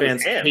 Taylor Swift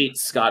fans hate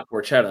Scott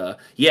Borchetta.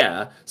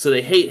 Yeah, so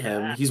they hate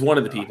him. He's one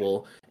of the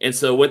people. And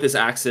so with this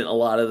accident, a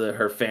lot of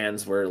her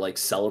fans were like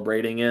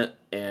celebrating it.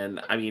 And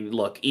I mean,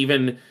 look,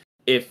 even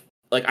if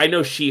I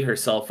know she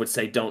herself would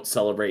say, don't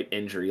celebrate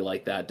injury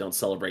like that. Don't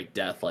celebrate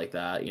death like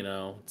that.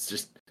 It's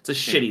a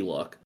shitty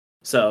look.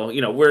 So,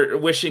 we're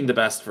wishing the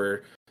best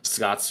for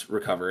Scott's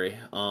recovery.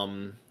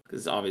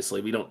 Because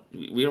obviously we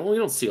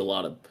don't see a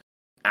lot of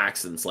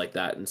accidents like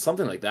that, and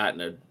something like that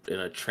in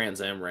a Trans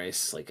Am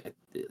race. Like,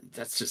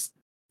 that's just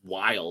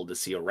wild to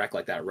see a wreck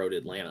like that Road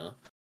Atlanta.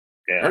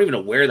 Yeah. I don't even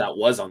know where that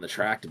was on the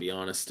track, to be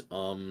honest.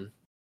 So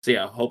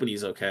yeah, hoping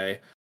he's okay.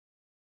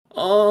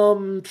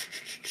 I'm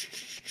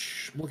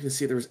looking to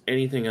see if there was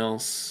anything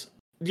else.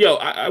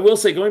 I will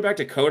say, going back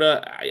to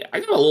COTA, I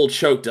got a little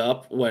choked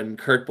up when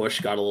Kurt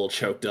Busch got a little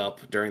choked up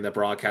during the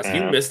broadcast.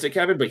 You missed it,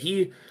 Kevin, but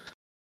he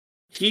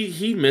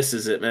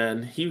misses it,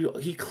 man.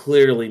 He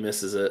clearly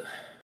misses it.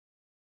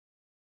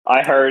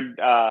 I heard.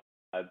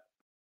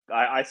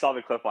 I saw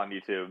the clip on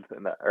YouTube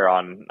or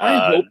on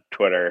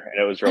Twitter,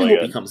 and it was really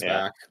good. He comes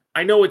back.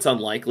 I know it's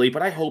unlikely,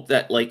 but I hope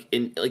that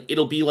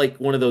it'll be like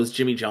one of those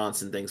Jimmy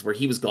Johnson things where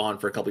he was gone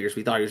for a couple years.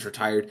 We thought he was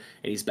retired,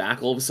 and he's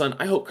back all of a sudden.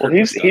 I hope.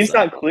 He's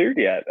not cleared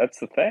yet. That's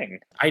the thing.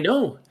 I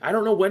know. I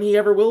don't know when he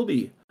ever will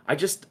be. I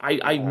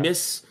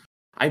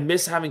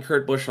miss having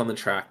Kurt Busch on the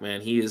track,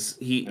 man.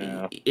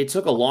 It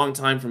took a long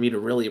time for me to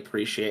really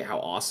appreciate how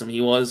awesome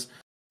he was.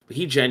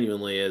 he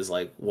genuinely is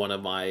like one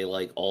of my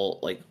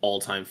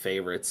all-time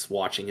favorites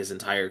watching his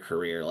entire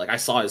career. Like I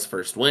saw his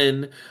first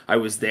win. I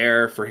was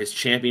there for his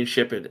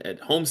championship at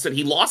Homestead.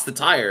 He lost the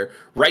tire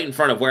right in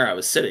front of where I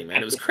was sitting,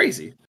 man. It was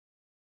crazy.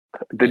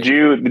 Did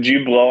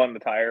you blow on the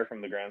tire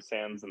from the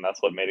grandstands and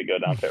that's what made it go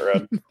down pit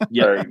road?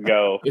 Yeah. Or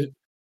go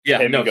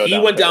Yeah, no, he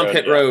went down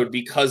pit road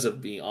because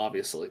of me,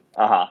 obviously.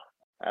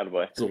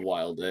 Attaboy. It's a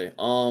wild day.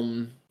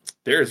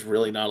 There's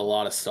really not a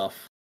lot of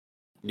stuff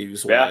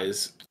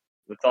news-wise. Yeah,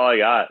 that's all I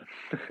got.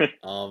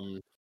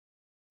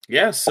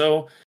 Yeah,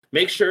 so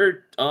make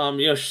sure,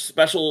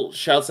 special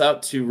shouts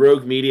out to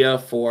Rogue Media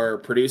for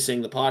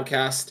producing the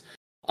podcast.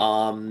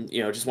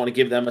 Just want to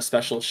give them a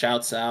special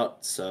shouts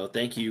out. So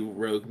thank you,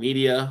 Rogue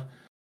Media.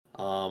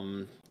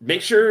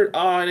 Make sure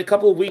in a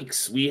couple of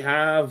weeks we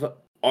have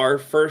our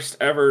first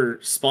ever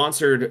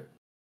sponsored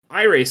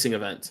iRacing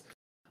event.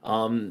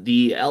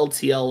 The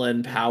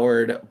LTLN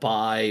powered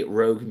by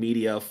Rogue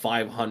Media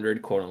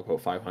 500, quote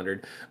unquote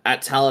 500,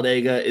 at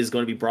Talladega is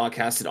going to be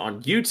broadcasted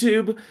on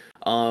YouTube.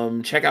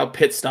 Check out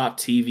Pit Stop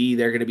TV.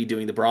 They're going to be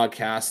doing the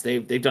broadcast.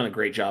 They've done a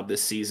great job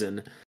this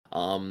season.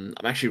 I'm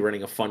actually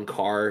running a fun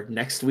car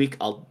next week.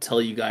 I'll tell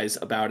you guys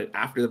about it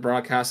after the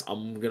broadcast.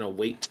 I'm going to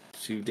wait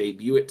to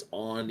debut it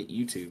on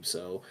YouTube.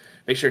 So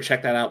make sure to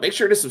check that out. Make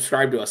sure to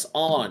subscribe to us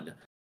on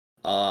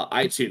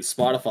iTunes,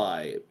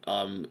 Spotify.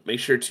 Make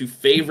sure to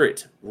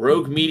favorite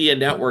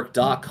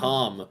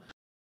roguemedianetwork.com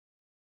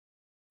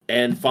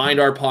and find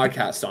our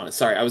podcast on it.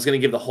 Sorry, I was going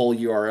to give the whole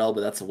URL, but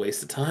that's a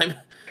waste of time.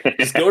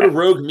 Just go to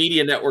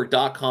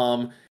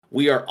roguemedianetwork.com.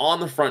 We are on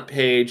the front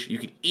page. You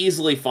can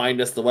easily find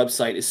us. The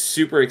website is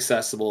super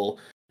accessible.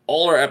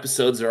 All our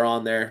episodes are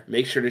on there.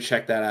 Make sure to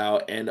check that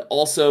out. And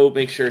also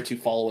make sure to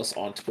follow us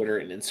on Twitter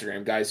and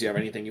Instagram. Guys, do you have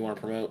anything you want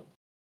to promote?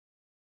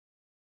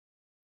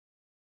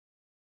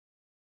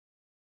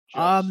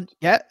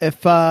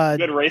 If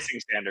good racing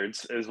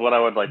standards is what I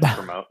would like to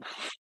promote.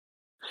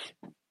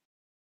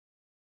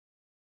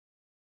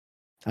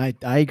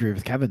 I agree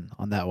with Kevin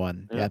on that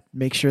one. Yeah,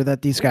 make sure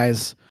that these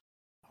guys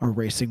are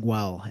racing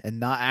well and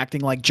not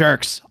acting like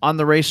jerks on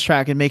the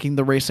racetrack and making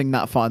the racing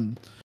not fun.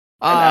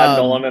 And add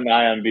Nolan and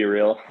I on Be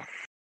Real.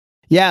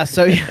 Yeah,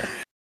 so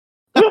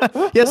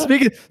yeah,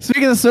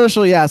 speaking of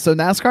social, yeah, so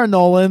NASCAR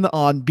Nolan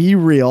on Be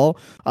Real.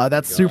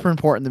 That's super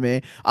important to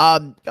me.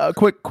 A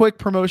quick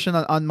promotion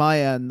on my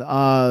end.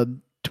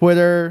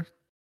 Twitter,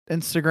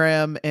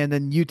 Instagram, and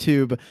then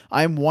YouTube.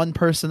 I'm one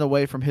person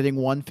away from hitting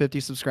 150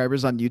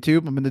 subscribers on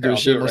YouTube. I'm going to do a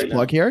shameless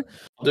plug here.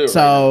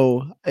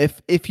 So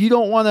if you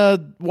don't want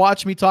to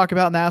watch me talk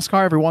about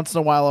NASCAR, every once in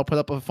a while I'll put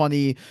up a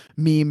funny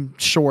meme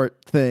short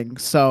thing.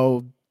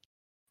 So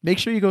make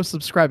sure you go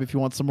subscribe if you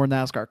want some more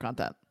NASCAR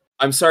content.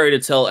 I'm sorry to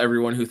tell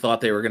everyone who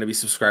thought they were going to be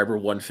subscriber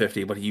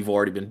 150, but you've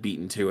already been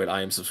beaten to it.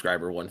 I am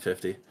subscriber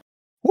 150.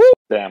 Woo!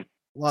 Damn.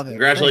 Love it.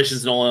 Congratulations,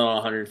 Thanks. Nolan, on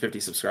 150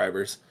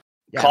 subscribers.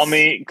 Yes. Call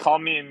me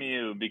a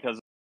Mew because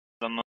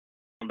I'm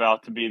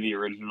about to be the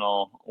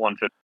original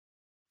 150.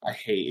 I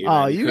hate you.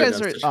 Oh, you guys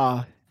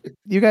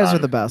are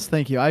the best.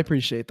 Thank you. I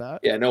appreciate that.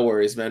 Yeah, no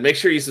worries, man. Make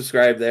sure you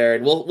subscribe there,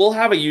 and we'll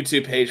have a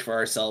YouTube page for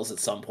ourselves at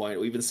some point.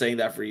 We've been saying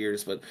that for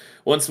years, but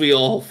once we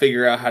all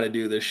figure out how to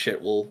do this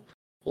shit, we'll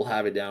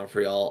have it down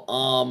for y'all.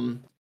 All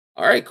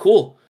right,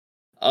 cool.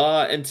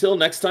 Until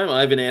next time,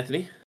 I've been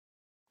Anthony.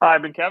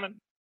 I've been Kevin.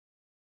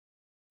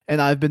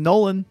 And I've been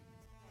Nolan.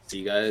 See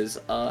you guys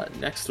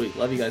next week.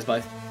 Love you guys.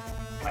 Bye.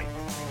 Bye.